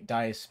automate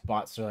dice,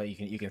 bots so that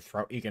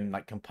you can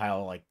like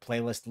compile like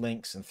playlist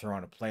links and throw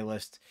on a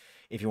playlist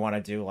if you want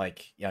to do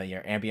like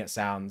your ambient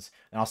sounds,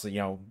 and also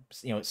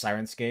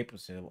Sirenscape,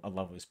 which is a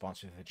lovely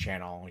sponsor of the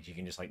channel, which you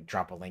can just like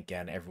drop a link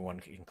in, everyone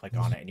can click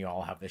on it, and you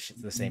all have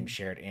the same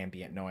shared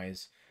ambient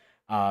noise.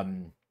 I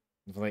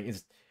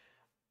used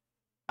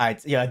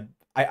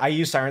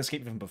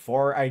Sirenscape even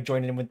before I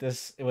joined in with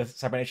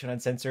Cybernation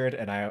Uncensored,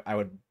 and I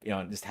would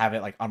just have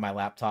it like on my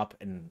laptop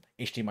and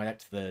HDMI it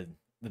to the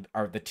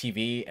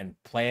TV and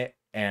play it,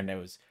 and it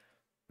was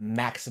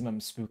maximum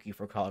spooky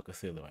for Call of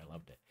Cthulhu. I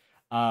loved it.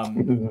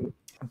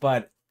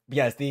 But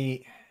yes,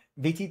 the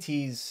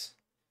VTTs,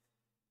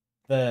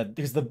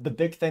 because the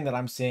big thing that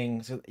I'm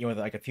seeing, so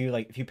like a few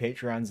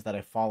Patreons that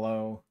I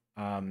follow,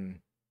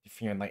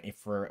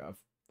 for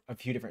a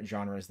few different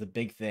genres, the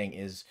big thing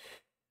is,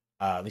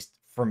 at least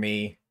for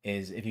me,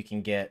 is if you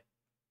can get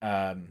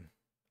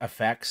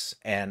effects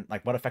and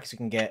like what effects you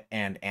can get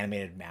and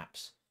animated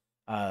maps,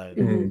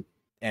 and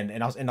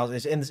also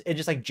it's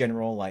just like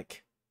general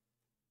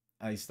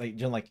ease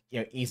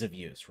of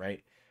use,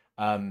 right?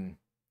 Then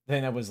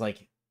that was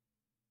like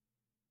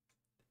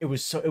it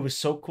was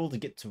so cool to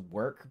get to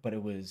work, but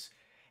it was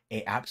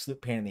a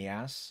absolute pain in the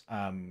ass.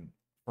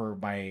 For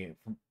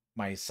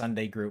my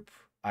Sunday group,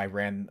 I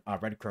ran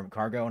Red Chrome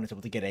Cargo, and I was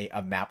able to get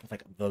a map with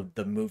like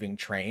the moving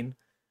train.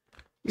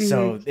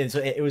 So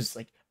it was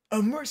like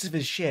immersive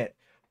as shit,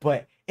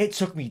 but it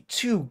took me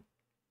 2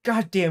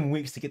 goddamn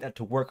weeks to get that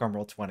to work on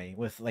Roll20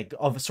 with like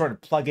all the sort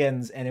of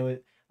plugins, and it was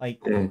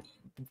like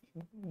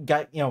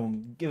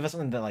give us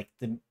something to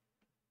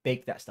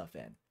bake that stuff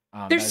in.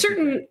 There's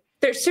certain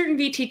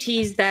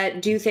VTTs that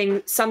do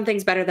some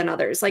things better than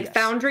others. Like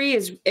Foundry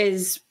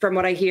is from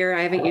what I hear,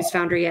 I haven't used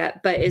Foundry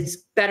yet, but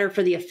is better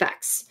for the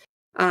effects.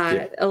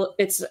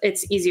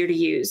 It's easier to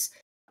use.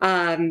 But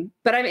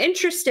I'm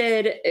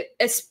interested,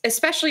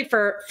 especially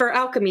for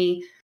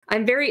Alchemy.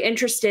 I'm very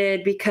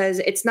interested because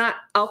it's not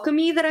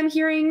Alchemy that I'm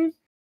hearing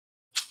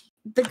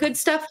the good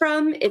stuff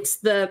from. It's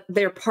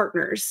their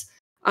partners.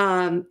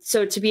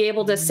 So to be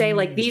able to say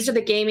like these are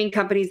the gaming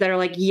companies that are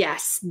like,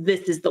 yes,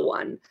 this is the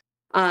one.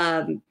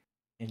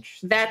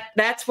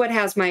 That's what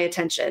has my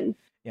attention.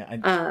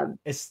 Yeah,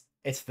 it's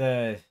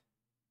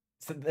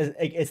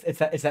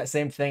that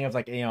same thing of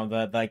like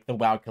the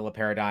WoW killer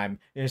paradigm.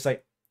 It's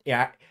like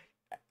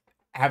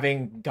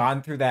having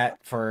gone through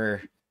that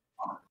for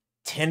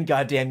 10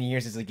 goddamn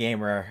years as a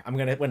gamer,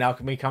 when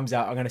Alchemy comes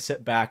out, I'm gonna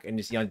sit back and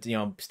just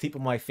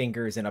steeple my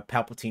fingers in a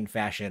Palpatine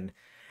fashion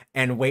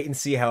and wait and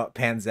see how it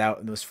pans out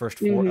in those first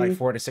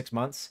 4 to 6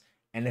 months.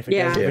 And if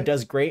it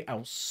does great,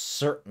 I'll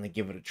certainly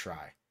give it a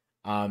try.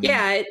 I'm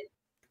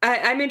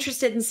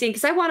interested in seeing,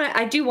 because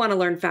I do want to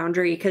learn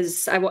Foundry,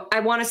 because I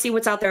want to see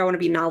what's out there. I want to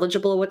be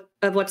knowledgeable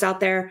of what's out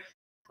there.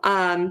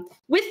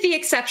 With the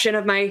exception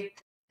of my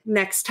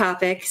next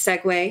topic,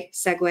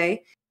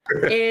 segue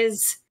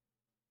is.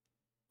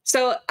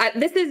 So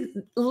this is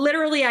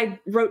literally, I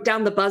wrote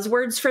down the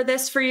buzzwords for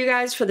this for you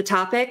guys for the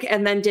topic,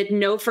 and then did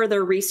no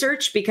further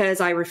research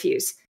because I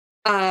refuse.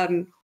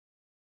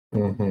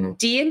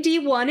 D&D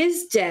 1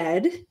 is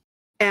dead,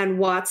 and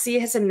WotC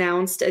has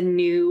announced a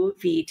new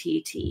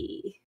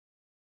VTT.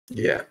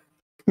 Yeah.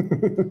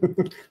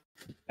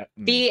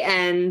 The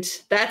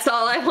end. That's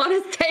all I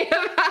want to say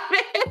about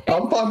it.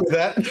 I'm fine with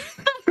that.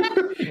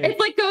 It's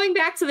like going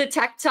back to the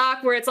tech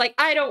talk where it's like,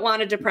 I don't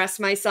want to depress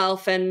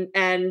myself and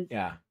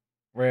yeah.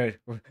 There's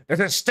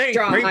a state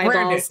draw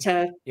eyeballs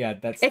to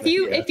that's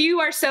if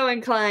you are so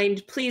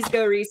inclined, please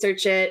go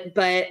research it,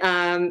 but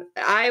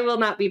I will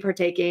not be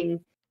partaking.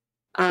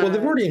 Well,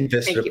 they've already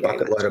invested a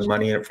bucket load of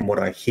money in it from what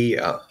I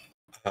hear.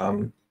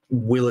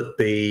 Will it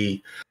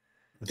be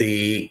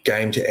the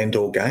game to end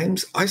all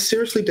games? I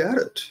seriously doubt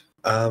it.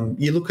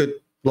 You look at,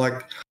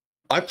 like,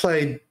 I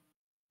played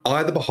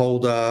Eye the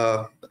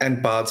Beholder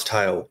and Bard's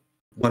Tale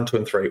 1, 2,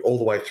 and 3 all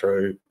the way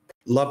through.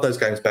 Loved those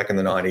games back in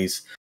the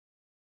 90s.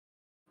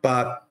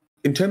 But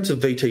in terms of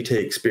VTT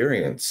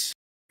experience,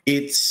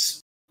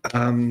 it's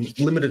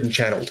limited and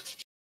channeled.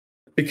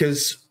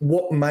 Because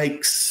what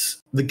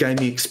makes the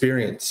gaming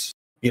experience,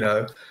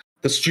 the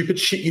stupid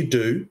shit you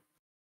do,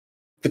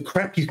 the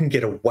crap you can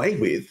get away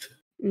with,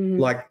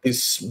 Like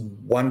this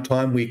one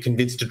time we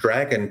convinced a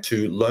dragon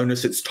to loan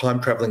us its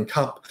time-traveling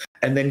cup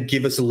and then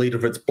give us a liter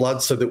of its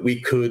blood so that we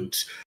could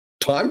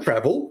time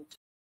travel.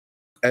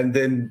 And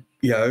then,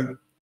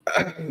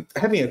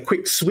 having a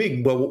quick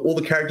swig while all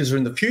the characters are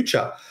in the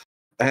future.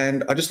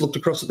 And I just looked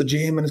across at the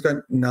GM and was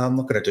going, no, I'm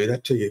not going to do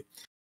that to you.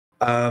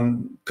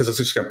 Because I was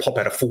just going to pop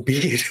out a full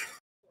beard.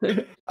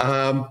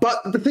 But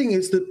the thing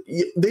is that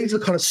these are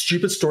the kind of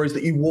stupid stories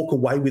that you walk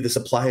away with as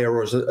a player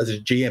or as a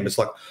GM. It's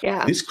like,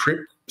 this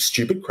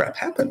stupid crap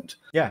happened.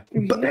 Yeah.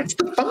 But that's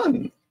the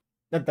fun.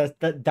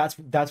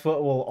 That's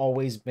what will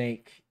always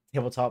make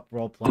tabletop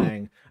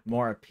role-playing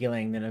more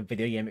appealing than a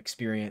video game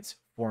experience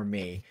for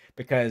me.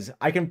 Because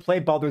I can play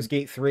Baldur's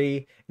Gate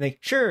 3 and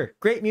sure,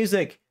 great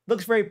music,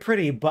 looks very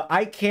pretty, but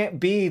I can't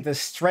be the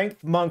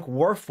strength monk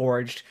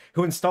warforged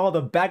who installed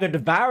a bag of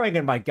devouring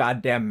in my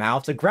goddamn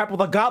mouth to grapple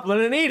the goblin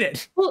and eat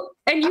it. Well,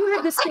 and you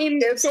have the same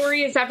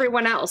story as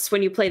everyone else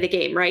when you play the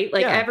game, right?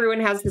 Like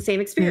everyone has the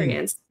same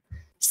experience.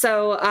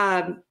 So,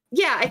 I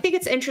think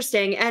it's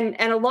interesting. And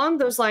along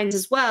those lines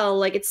as well,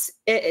 like it's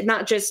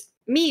not just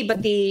me,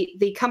 but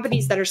the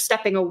companies that are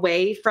stepping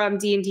away from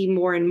D&D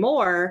more and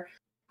more,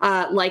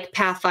 like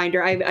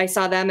Pathfinder. I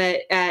saw them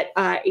at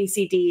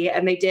ACD,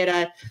 and they did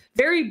a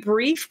very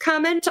brief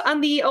comment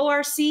on the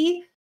ORC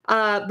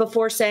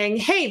before saying,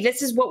 hey,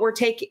 this is what we're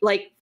taking,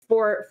 like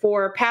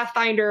for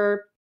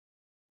Pathfinder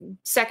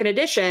 2nd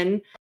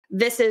edition,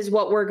 this is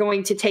what we're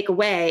going to take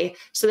away.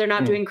 So they're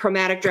not doing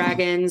chromatic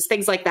dragons,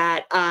 things like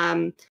that,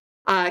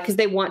 because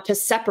they want to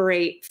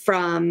separate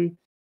from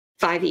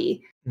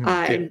 5e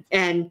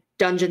and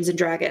Dungeons and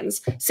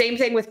Dragons. Same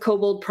thing with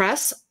Kobold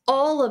Press.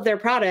 All of their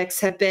products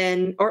have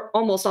been, or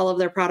almost all of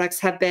their products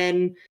have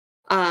been,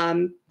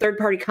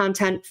 third-party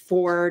content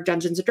for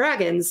Dungeons and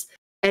Dragons.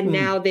 And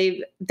now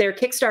their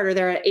Kickstarter,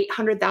 they're at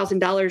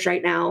 $800,000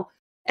 right now,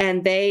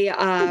 and they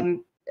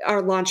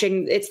are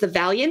launching. It's the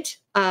Valiant.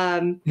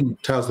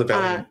 Tales of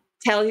the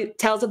Valiant.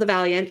 Tales of the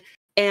Valiant,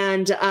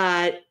 and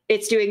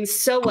it's doing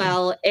so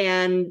well,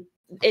 and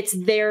it's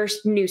their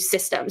new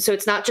system. So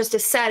it's not just a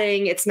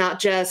setting. It's not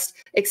just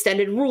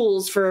extended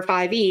rules for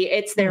 5e.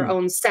 It's their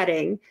own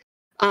setting.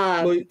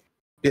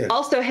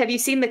 Also, have you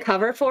seen the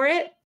cover for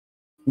it?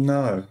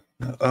 No.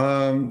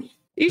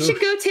 You should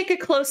go take a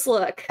close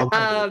look and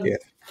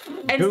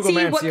Google see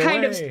Maps what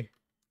kind of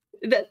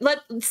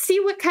let's see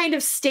what kind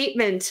of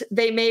statement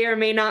they may or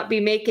may not be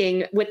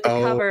making with the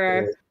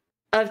cover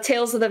of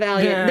Tales of the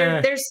Valiant.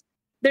 Yeah.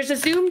 There's a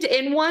zoomed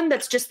in one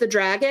that's just the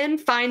dragon.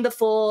 Find the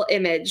full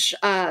image,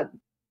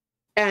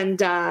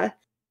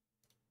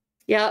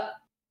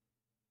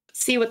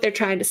 see what they're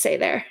trying to say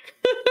there.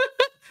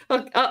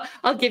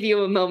 I'll give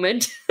you a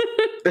moment.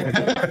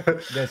 That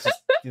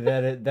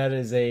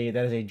is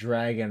a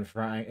dragon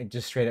frying,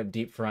 just straight up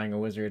deep frying a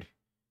wizard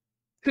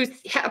who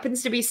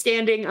happens to be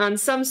standing on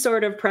some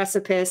sort of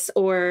precipice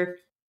or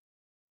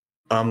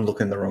I'm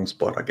looking the wrong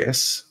spot, I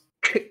guess.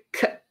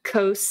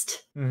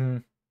 Coast. Mm-hmm.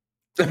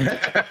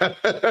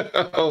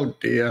 Oh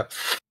dear.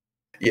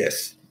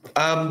 Yes.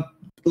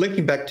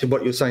 Linking back to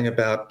what you're saying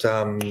about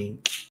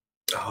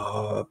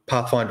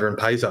Pathfinder and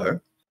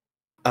Paizo,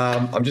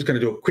 I'm just going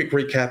to do a quick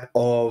recap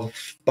of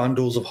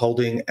bundles of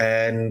holding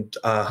and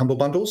humble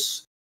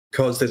bundles,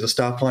 because there's a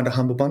Starfinder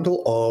humble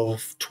bundle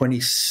of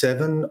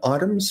 27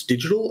 items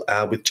digital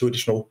with 2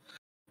 additional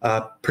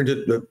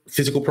printed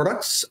physical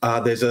products.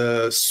 There's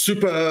a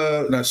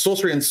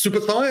sorcery and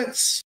super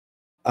science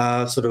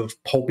sort of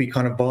pulpy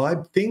kind of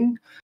vibe thing.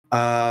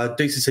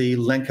 DCC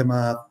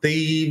Lankamar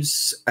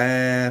Thieves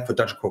for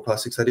Dungeon Core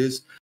Classics, that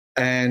is,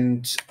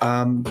 and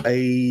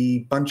a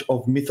bunch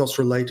of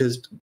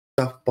Mythos-related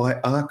stuff by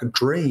Arc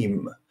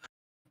Dream,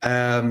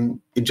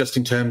 just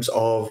in terms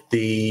of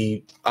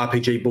the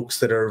RPG books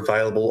that are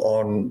available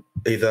on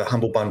either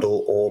Humble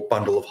Bundle or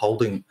Bundle of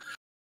Holding.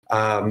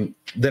 Then,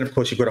 of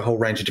course, you've got a whole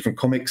range of different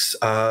comics.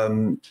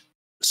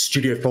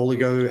 Studio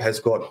Folio has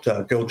got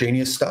Girl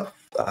Genius stuff,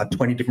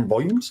 20 different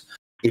volumes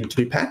in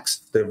 2 packs.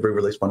 They've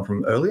re-released one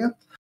from earlier.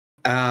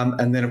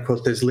 And then, of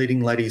course, there's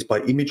Leading Ladies by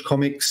Image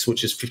Comics,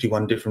 which is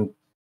 51 different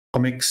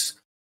comics.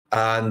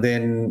 And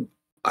then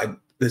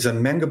there's a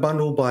manga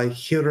bundle by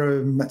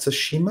Hiro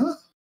Matsushima,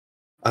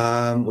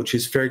 which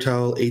is Fairy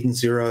Tale, Eden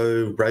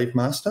Zero, Rave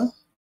Master.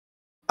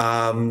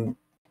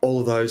 All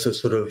of those are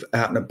sort of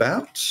out and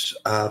about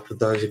for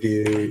those of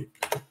you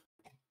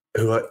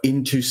who are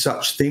into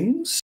such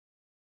things.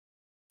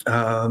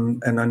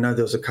 And I know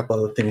there was a couple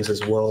other things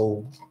as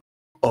well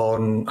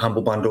on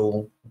Humble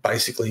Bundle,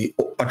 basically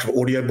a bunch of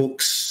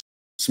audiobooks,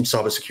 some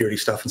cybersecurity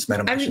stuff, and some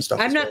animation stuff.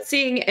 I'm not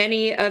seeing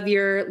any of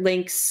your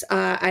links.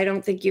 I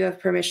don't think you have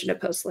permission to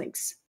post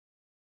links.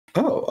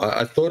 Oh,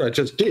 I thought I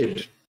just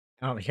did.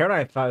 Oh, here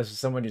I thought it was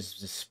someone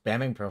just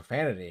spamming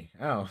profanity.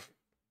 Oh.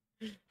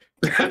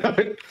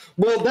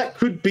 Well, that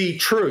could be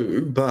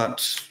true,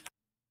 but...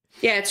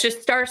 Yeah, it's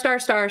just star, star,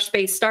 star,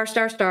 space, star,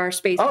 star, star,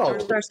 space, star,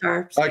 star,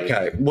 star, space.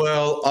 Okay,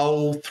 well,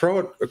 I'll throw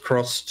it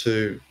across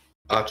to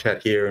our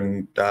chat here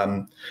and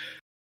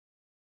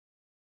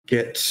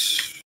get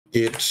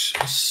it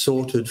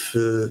sorted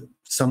for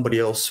somebody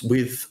else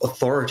with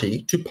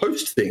authority to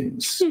post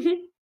things.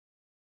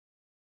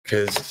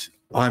 Because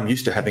I'm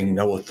used to having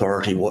no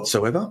authority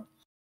whatsoever.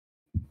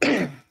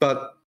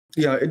 But,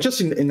 you know,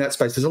 just in that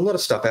space, there's a lot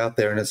of stuff out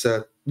there, and it's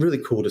really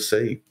cool to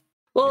see.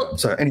 Well,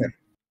 so anyway.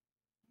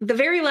 The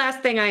very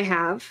last thing I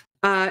have,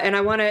 and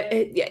I want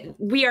to,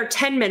 we are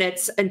 10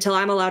 minutes until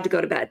I'm allowed to go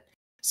to bed.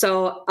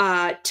 So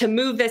to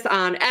move this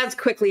on as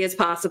quickly as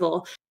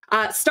possible,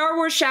 Star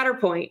Wars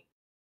Shatterpoint.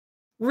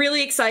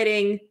 Really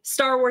exciting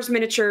Star Wars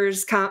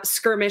miniatures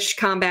skirmish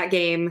combat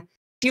game.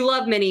 If you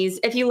love minis,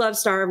 if you love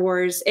Star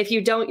Wars, if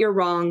you don't, you're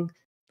wrong.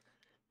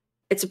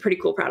 It's a pretty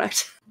cool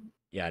product.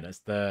 Yeah,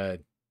 it's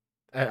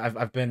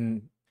I've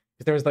been,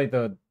 there was like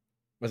the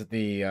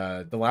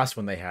last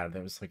one they had.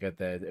 It was like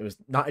it was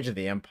not Edge of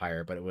the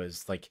Empire, but it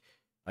was like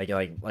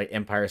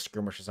Empire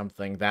Skirmish or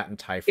something. That and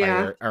TIE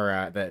Fighter,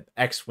 or the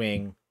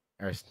X-Wing,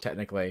 or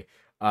technically,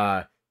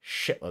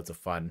 shitloads of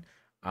fun.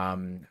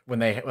 When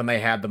they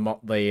had the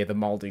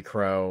Maldi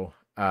Crow,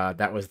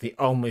 that was the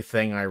only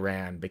thing I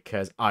ran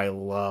because I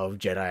love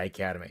Jedi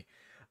Academy.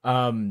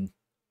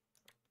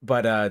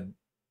 But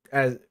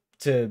as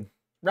to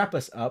wrap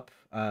us up,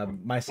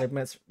 my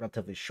segment's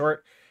relatively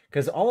short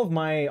because all of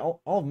my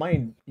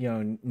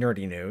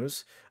nerdy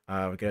news.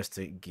 We get us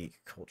to geek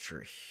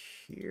culture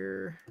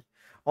here.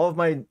 All of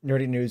my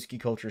nerdy news,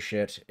 geek culture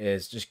shit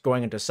is just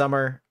going into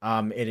summer.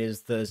 It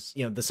is the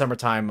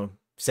summertime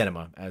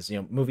cinema, as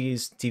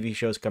movies, TV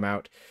shows come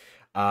out.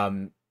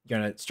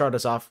 Gonna start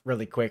us off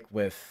really quick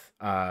with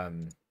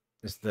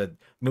this the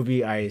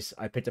movie I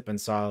picked up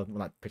and saw.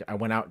 I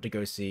went out to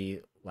go see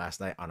last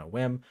night on a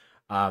whim,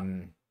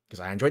 because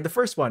I enjoyed the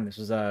first one. This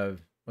was a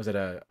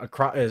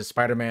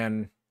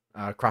Spider-Man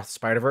Across the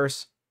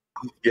Spider-Verse.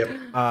 Yep.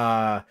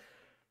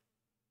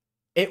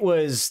 It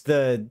was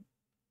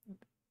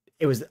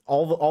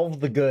all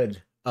the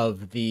good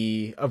of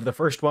the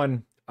first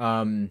one,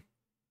 and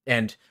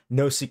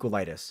no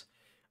sequelitis.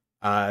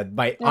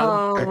 My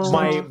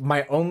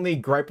only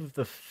gripe of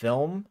the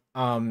film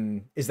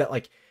is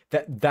that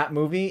that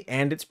movie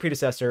and its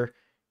predecessor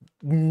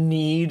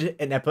need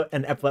an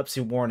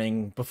epilepsy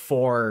warning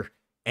before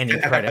any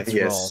credits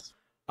roll.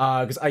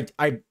 Because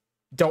I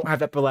don't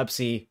have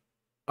epilepsy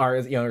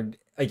or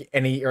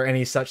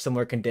any such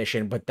similar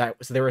condition, but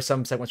there were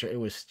some segments where it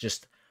was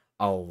just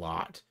a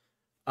lot.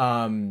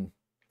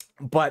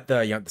 But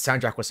the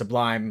soundtrack was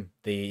sublime.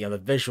 The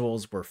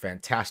visuals were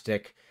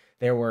fantastic.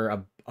 There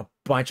were a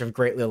bunch of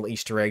great little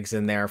Easter eggs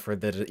in there for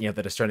the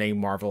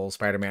discerning Marvel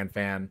Spider-Man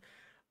fan.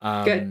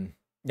 Good.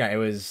 Yeah, it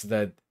was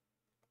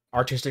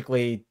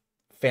artistically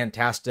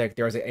fantastic.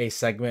 There was a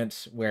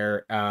segment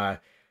where I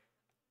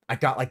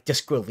got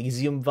Disco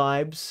Elysium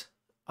vibes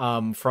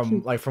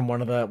from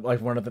one of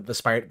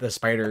the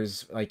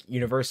spiders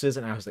universes,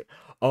 and I was like,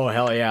 oh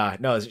hell yeah,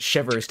 no,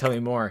 shivers, tell me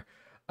more.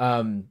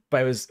 But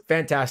it was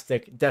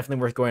fantastic,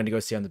 definitely worth going to go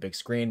see on the big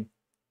screen.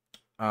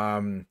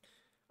 On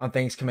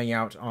things coming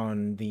out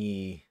on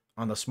the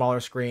smaller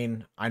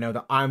screen, I know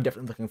that I'm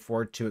definitely looking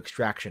forward to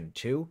Extraction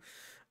 2.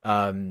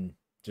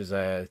 Which is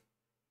the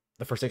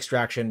first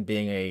Extraction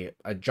being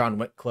a John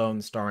Wick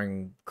clone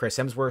starring Chris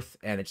Hemsworth,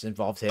 and it just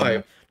involves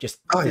him just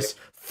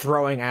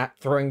throwing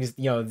these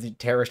the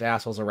terrorist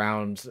assholes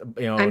around.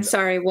 I'm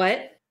sorry,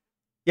 what?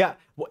 Yeah,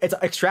 well, it's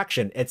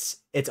Extraction. It's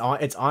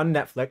on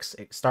Netflix.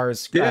 It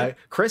stars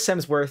Chris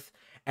Hemsworth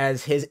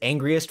as his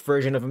angriest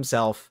version of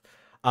himself,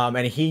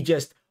 and he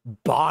just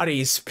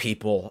bodies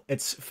people.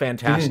 It's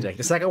fantastic.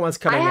 The second one's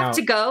coming out. I have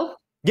to go.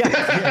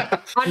 Yeah.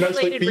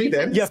 Unrelated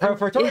reasons. Yeah,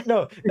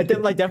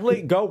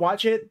 definitely go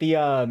watch it.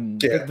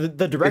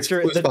 The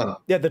director,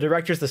 the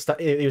director's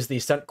the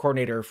stunt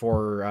coordinator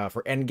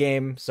for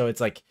Endgame, so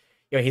it's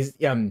he's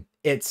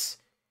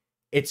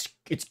it's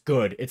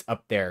good. It's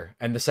up there.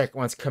 And the second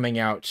one's coming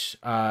out.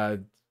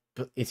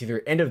 It's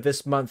either end of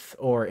this month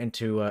or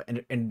into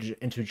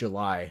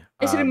July.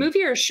 Is it a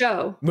movie or a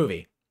show?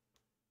 Movie.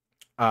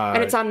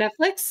 And it's on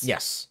Netflix?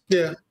 Yes.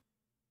 Yeah.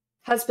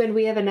 Husband,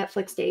 we have a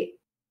Netflix date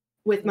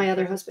with my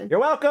other husband. You're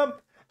welcome.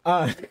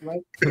 But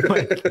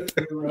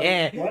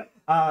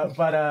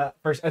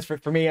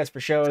for me, as for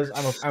shows,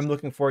 I'm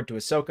looking forward to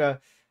Ahsoka,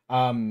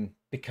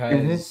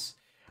 because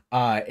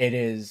it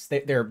is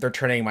they're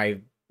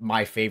turning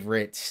my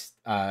favorite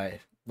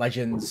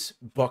Legends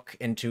book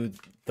into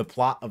the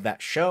plot of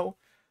that show.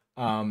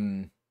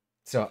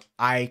 So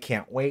I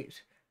can't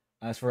wait.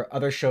 As for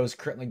other shows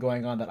currently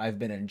going on that I've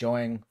been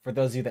enjoying, for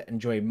those of you that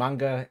enjoy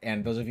manga,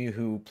 and those of you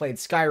who played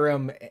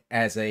Skyrim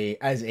as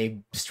a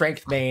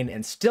strength main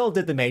and still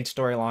did the main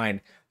storyline,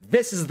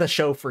 this is the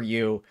show for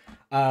you.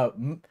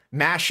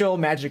 Mashal,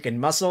 Magic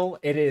and Muscle.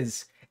 It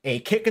is a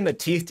kick in the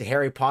teeth to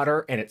Harry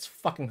Potter, and it's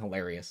fucking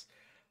hilarious.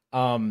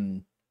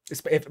 Imagine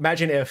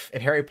if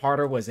Harry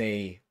Potter was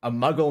a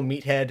Muggle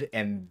meathead,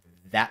 and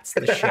that's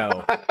the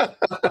show.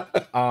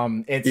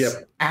 It's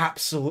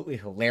absolutely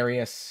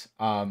hilarious.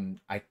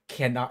 I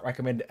cannot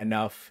recommend it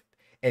enough.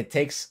 It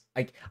takes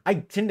I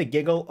tend to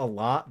giggle a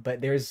lot,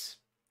 but there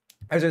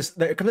comes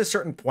a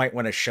certain point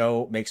when a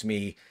show makes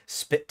me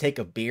take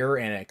a beer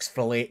and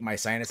exfoliate my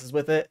sinuses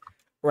with it,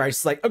 where I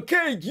just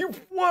okay, you've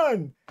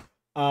won.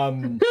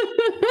 No,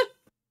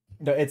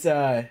 it's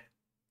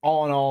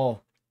all in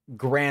all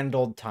grand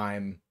old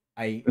time.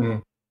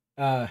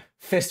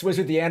 Fist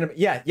Wizard the anime.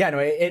 Yeah,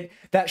 no,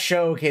 that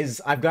show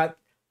is I've got.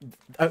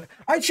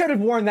 I should have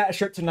worn that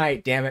shirt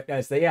tonight. Damn it!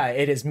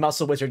 It is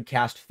Muscle Wizard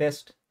Cast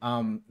Fist.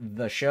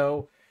 The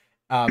show.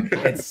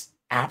 It's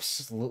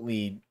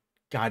absolutely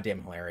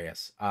goddamn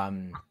hilarious.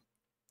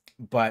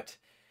 But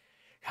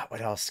God,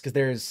 what else?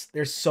 Because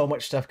there's so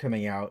much stuff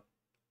coming out.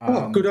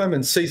 Good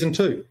Omens season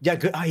 2. Yeah,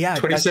 good.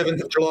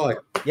 27th of July.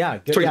 Yeah,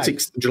 good.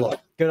 26th of July.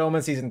 Good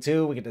Omens season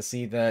 2. We get to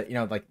see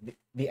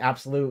the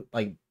absolute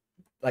like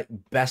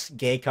best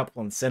gay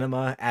couple in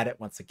cinema at it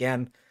once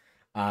again.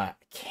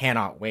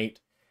 Cannot wait.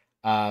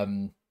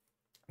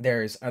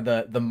 There's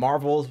the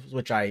Marvels,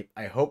 which I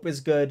hope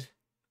is good.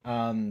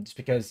 Just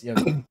because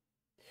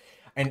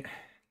and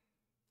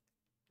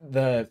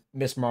the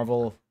Miss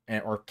Marvel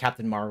or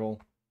Captain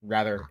Marvel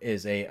rather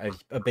is a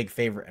big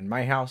favorite in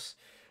my house.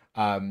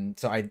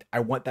 So I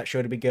want that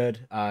show to be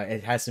good.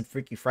 It has some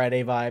Freaky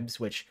Friday vibes,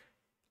 which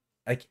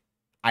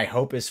I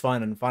hope is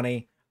fun and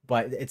funny,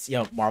 but it's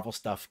Marvel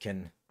stuff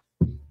can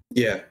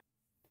be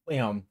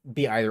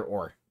either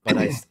or. But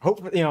I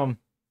hope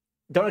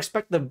don't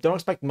expect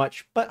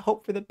much, but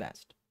hope for the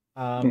best.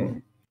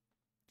 I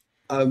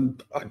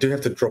do have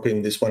to drop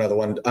in this one other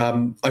one.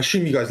 I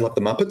assume you guys love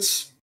the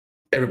Muppets.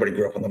 Everybody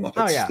grew up on the Muppets.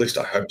 Oh, yeah. At least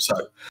I hope so.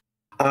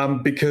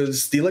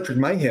 Because the Electric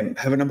Mayhem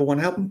have a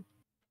 #1 album.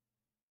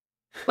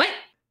 What?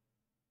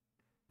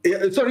 Yeah,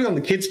 it's only on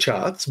the kids'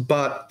 charts,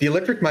 but the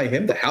Electric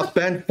Mayhem, the house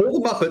band for the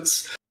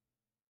Muppets,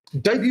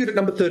 debuted at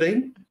number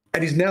 13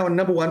 and is now a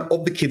 #1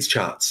 of the kids'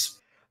 charts.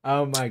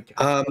 Oh my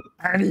god!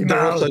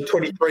 They're also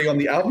 23 on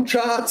the album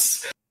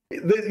charts.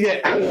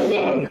 Yeah.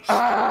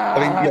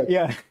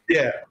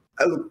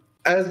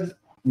 As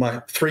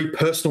my 3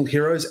 personal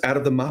heroes out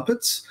of the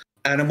Muppets,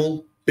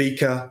 Animal,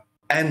 Beaker,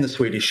 and the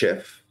Swedish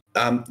Chef,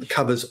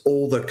 covers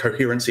all the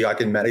coherency I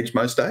can manage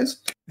most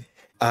days.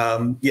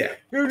 So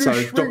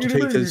Dr.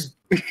 Teeth is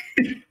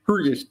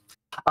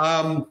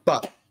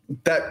but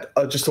that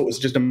I just thought was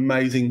just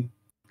amazing,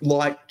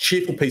 light,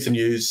 cheerful piece of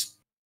news.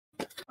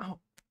 Oh,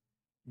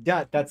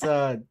 yeah, that's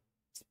the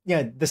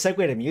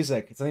segue to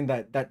music. It's something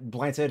that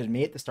blindsided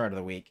me at the start of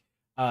the week.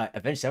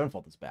 Avenged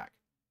Sevenfold is back.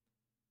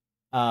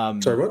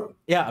 Sorry, what?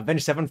 Yeah,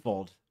 Avenged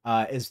Sevenfold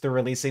they're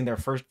releasing their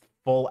first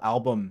full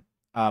album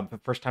for the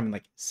first time in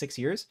like 6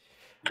 years.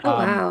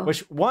 Wow.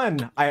 Which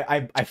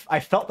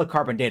I felt the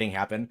carbon dating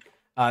happen.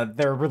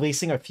 They're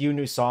releasing a few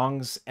new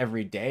songs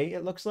every day,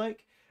 it looks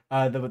like.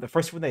 The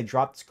first one they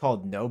dropped is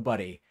called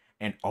Nobody,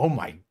 and oh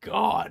my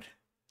god.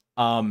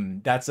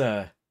 That's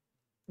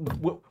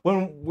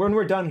when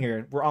we're done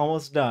here, we're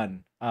almost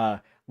done.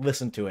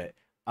 Listen to it.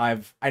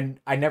 I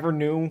never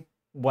knew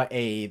what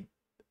the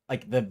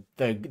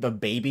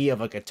baby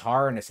of a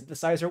guitar and a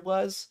synthesizer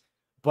was,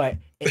 but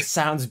it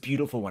sounds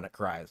beautiful when it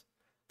cries.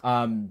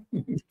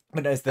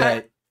 But as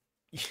the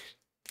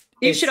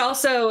you should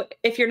also,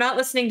 if you're not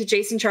listening to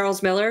Jason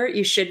Charles Miller,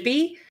 you should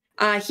be.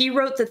 He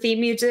wrote the theme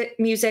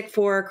music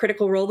for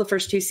Critical Role the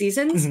first 2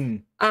 seasons.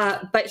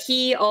 Mm-hmm. But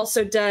he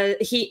also does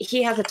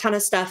he has a ton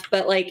of stuff,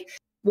 but like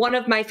one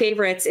of my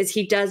favorites is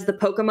he does the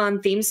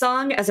Pokemon theme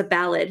song as a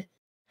ballad.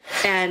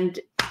 And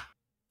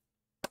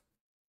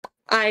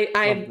I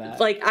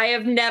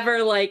have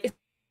never like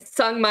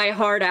sung my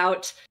heart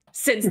out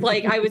since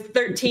like I was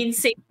 13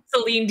 singing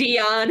Celine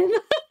Dion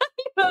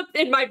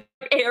in my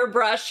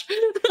airbrush.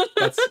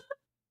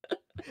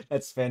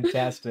 That's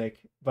fantastic.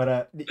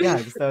 But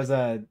that was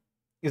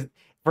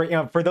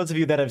for those of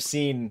you that have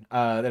seen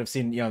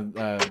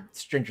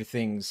Stranger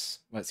Things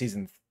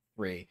season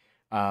 3,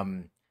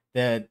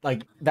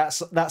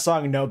 that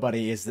song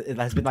Nobody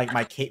has been like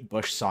my Kate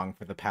Bush song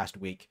for the past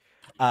week.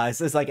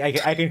 It's like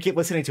I can keep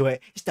listening to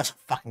it. It just doesn't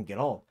fucking get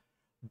old.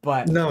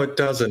 But no, it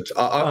doesn't.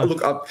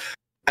 Look,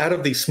 out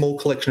of the small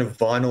collection of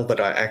vinyl that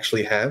I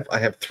actually have, I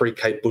have 3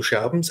 Kate Bush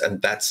albums,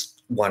 and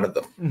that's one of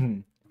them.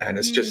 Mm-hmm. And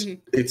it's just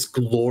it's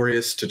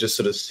glorious to just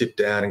sort of sit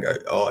down and go,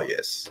 oh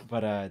yes.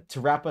 But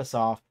to wrap us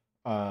up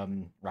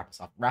and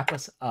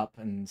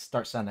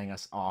start sending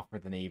us off for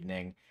the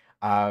evening,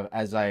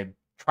 as I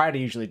try to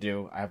usually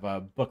do, I have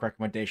a book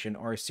recommendation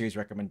or a series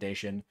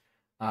recommendation.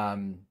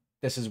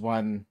 This is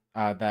one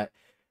that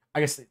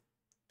I guess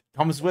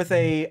comes with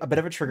a bit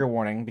of a trigger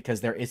warning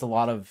because there is a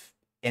lot of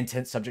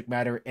intense subject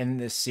matter in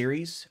this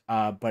series,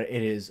 but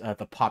it is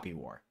the Poppy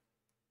War.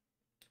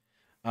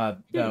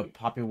 The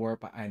Poppy War,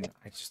 but I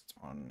just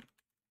let me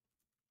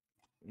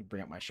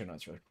bring up my show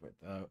notes really quick.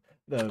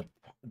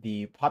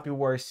 The Poppy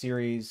War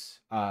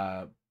series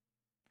by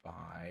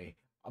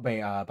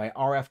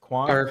R.F.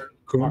 Kuang. R.F.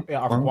 Kuang. I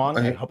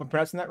hope I'm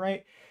pronouncing that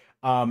right.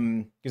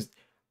 Because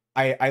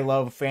I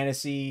love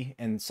fantasy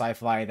and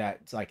sci-fi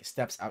that like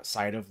steps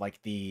outside of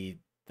like the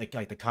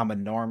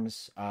common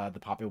norms. The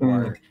Poppy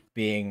War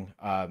being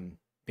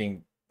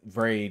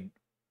very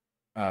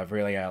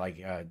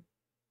like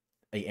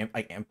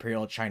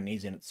Imperial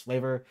Chinese in its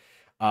flavor.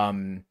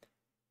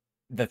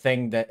 The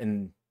thing that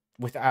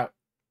without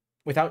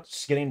without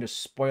getting into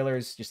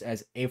spoilers, just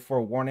as a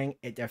forewarning,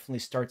 it definitely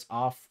starts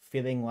off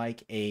feeling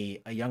like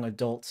a young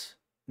adult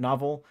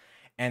novel,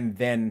 and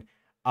then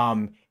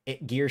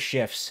it gear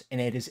shifts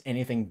and it is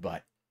anything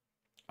but.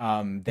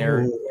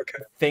 There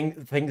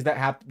things that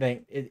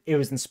happen. It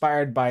was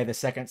inspired by the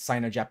Second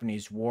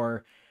Sino-Japanese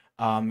War.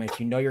 If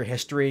you know your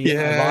history,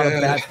 a lot of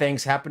bad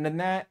things happened in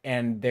that,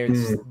 and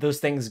those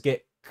things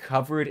get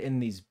covered in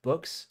these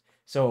books.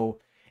 So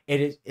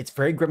it's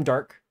very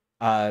grimdark.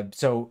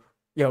 So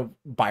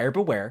buyer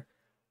beware.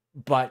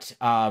 But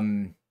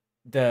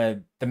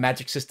the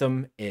magic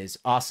system is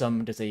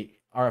awesome.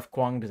 RF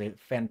Kuang does a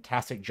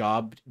fantastic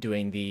job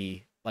doing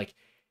the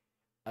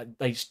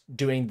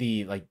embodying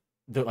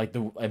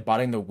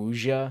the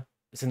wuxia,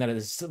 something that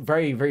is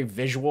very, very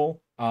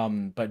visual,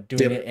 but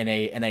doing it in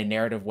a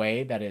narrative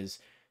way that is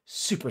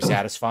super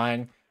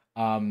satisfying.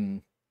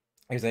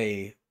 There's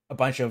a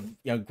bunch of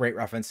great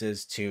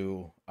references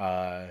to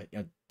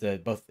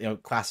the both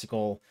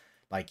classical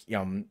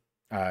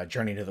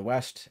Journey to the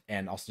West,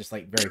 and also just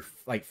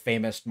very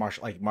famous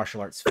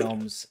martial arts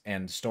films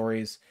and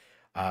stories.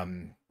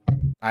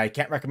 I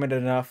can't recommend it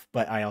enough,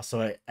 but I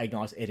also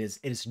acknowledge it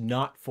is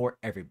not for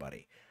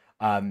everybody.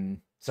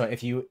 So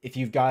if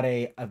you've got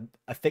a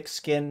thick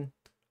skin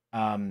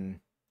and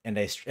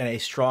a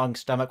strong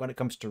stomach when it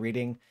comes to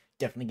reading,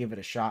 definitely give it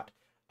a shot.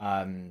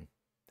 And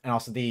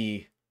also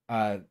the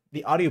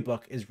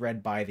audiobook is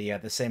read by the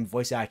same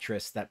voice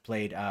actress that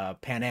played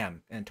Pan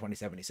Am in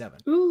 2077.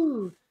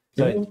 Ooh.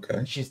 So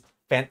she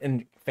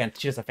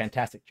does a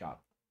fantastic job.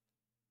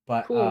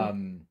 But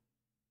cool.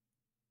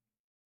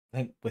 I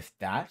think with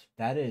that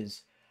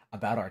is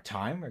about our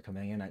time. We're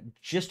coming in at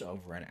just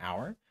over an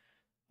hour.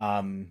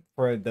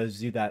 For those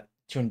of you that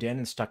tuned in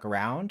and stuck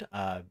around,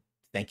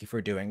 thank you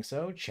for doing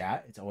so.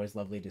 Chat, it's always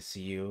lovely to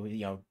see you.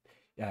 You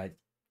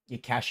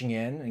cashing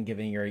in and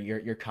giving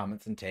your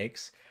comments and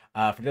takes.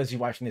 For those of you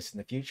watching this in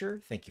the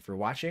future, thank you for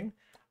watching.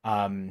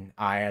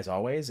 I, as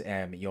always,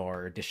 am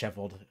your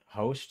disheveled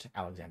host,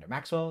 Alexander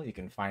Maxwell. You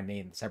can find me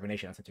in the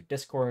Cybernation Uncensored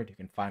Discord. You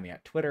can find me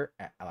at Twitter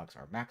at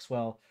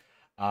AlexRMaxwell.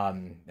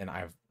 And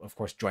I'm, of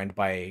course, joined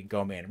by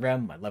Gome and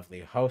Rem, my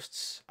lovely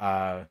hosts.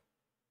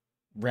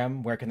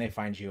 Rem, where can they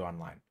find you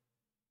online?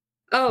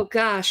 Oh,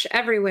 gosh,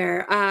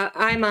 everywhere.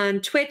 I'm on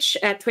Twitch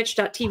at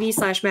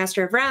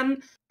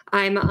twitch.tv/masterofrem.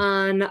 I'm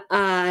on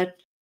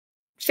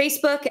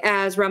Facebook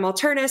as Rem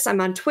Alternus. I'm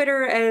on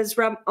Twitter as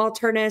Rem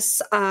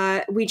Alternus.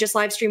 We just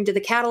live streamed to the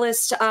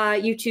Catalyst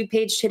YouTube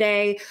page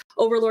today.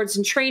 Overlords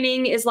in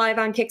Training is live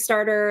on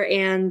Kickstarter,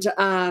 and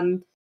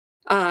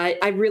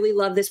I really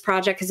love this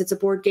project because it's a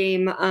board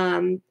game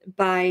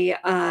by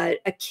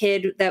a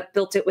kid that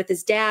built it with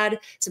his dad.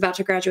 He's about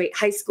to graduate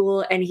high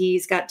school, and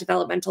he's got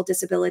developmental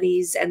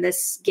disabilities, and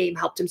this game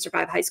helped him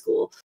survive high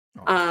school.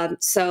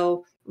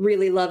 So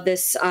really love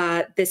this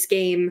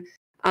game.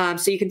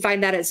 So you can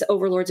find that as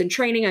Overlords in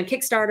Training on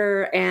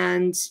Kickstarter,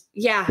 and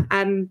yeah,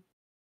 I'm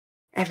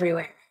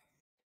everywhere.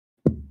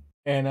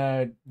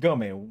 And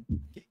Gome,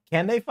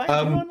 can they find you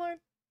online?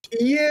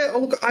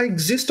 Yeah, I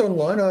exist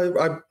online.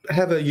 I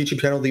have a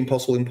YouTube channel, The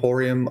Impossible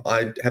Emporium.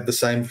 I have the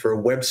same for a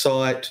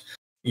website,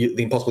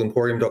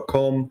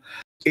 theimpossibleemporium.com.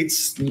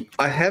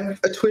 I have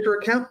a Twitter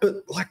account,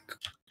 but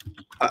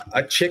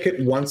I check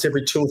it once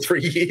every 2 or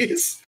 3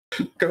 years.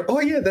 Go, oh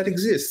yeah, that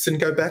exists, and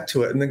go back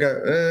to it, and then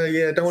go,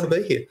 yeah, I don't want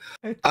to be here.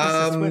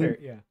 Twitter,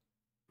 yeah.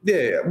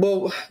 Yeah,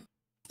 well,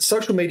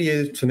 social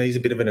media for me is a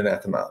bit of an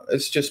anathema.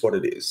 It's just what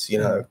it is,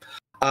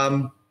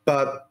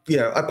 But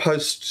I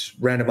post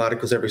random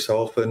articles every so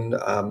often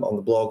on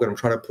the blog, and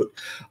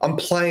I'm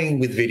playing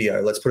with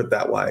video. Let's put it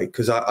that way,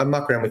 because I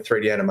muck around with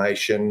 3D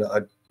animation.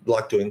 I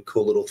like doing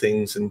cool little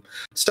things and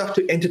stuff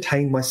to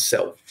entertain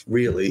myself,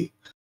 really.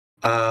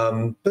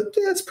 But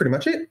yeah, that's pretty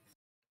much it.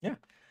 Yeah.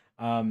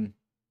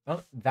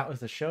 Well, that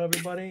was the show,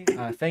 everybody.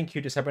 Thank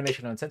you to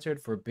Cybernation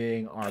Uncensored for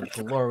being our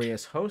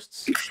glorious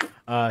hosts.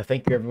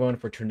 Thank you, everyone,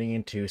 for tuning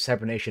into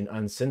Cybernation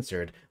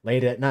Uncensored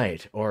late at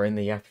night or in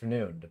the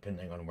afternoon,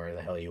 depending on where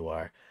the hell you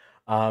are.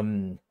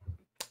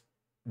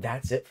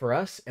 That's it for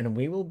us, and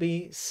we will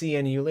be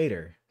seeing you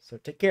later. So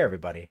take care,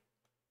 everybody.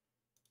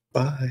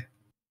 Bye.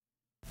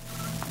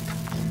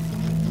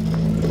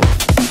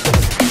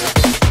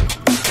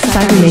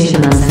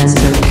 Cybernation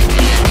Uncensored.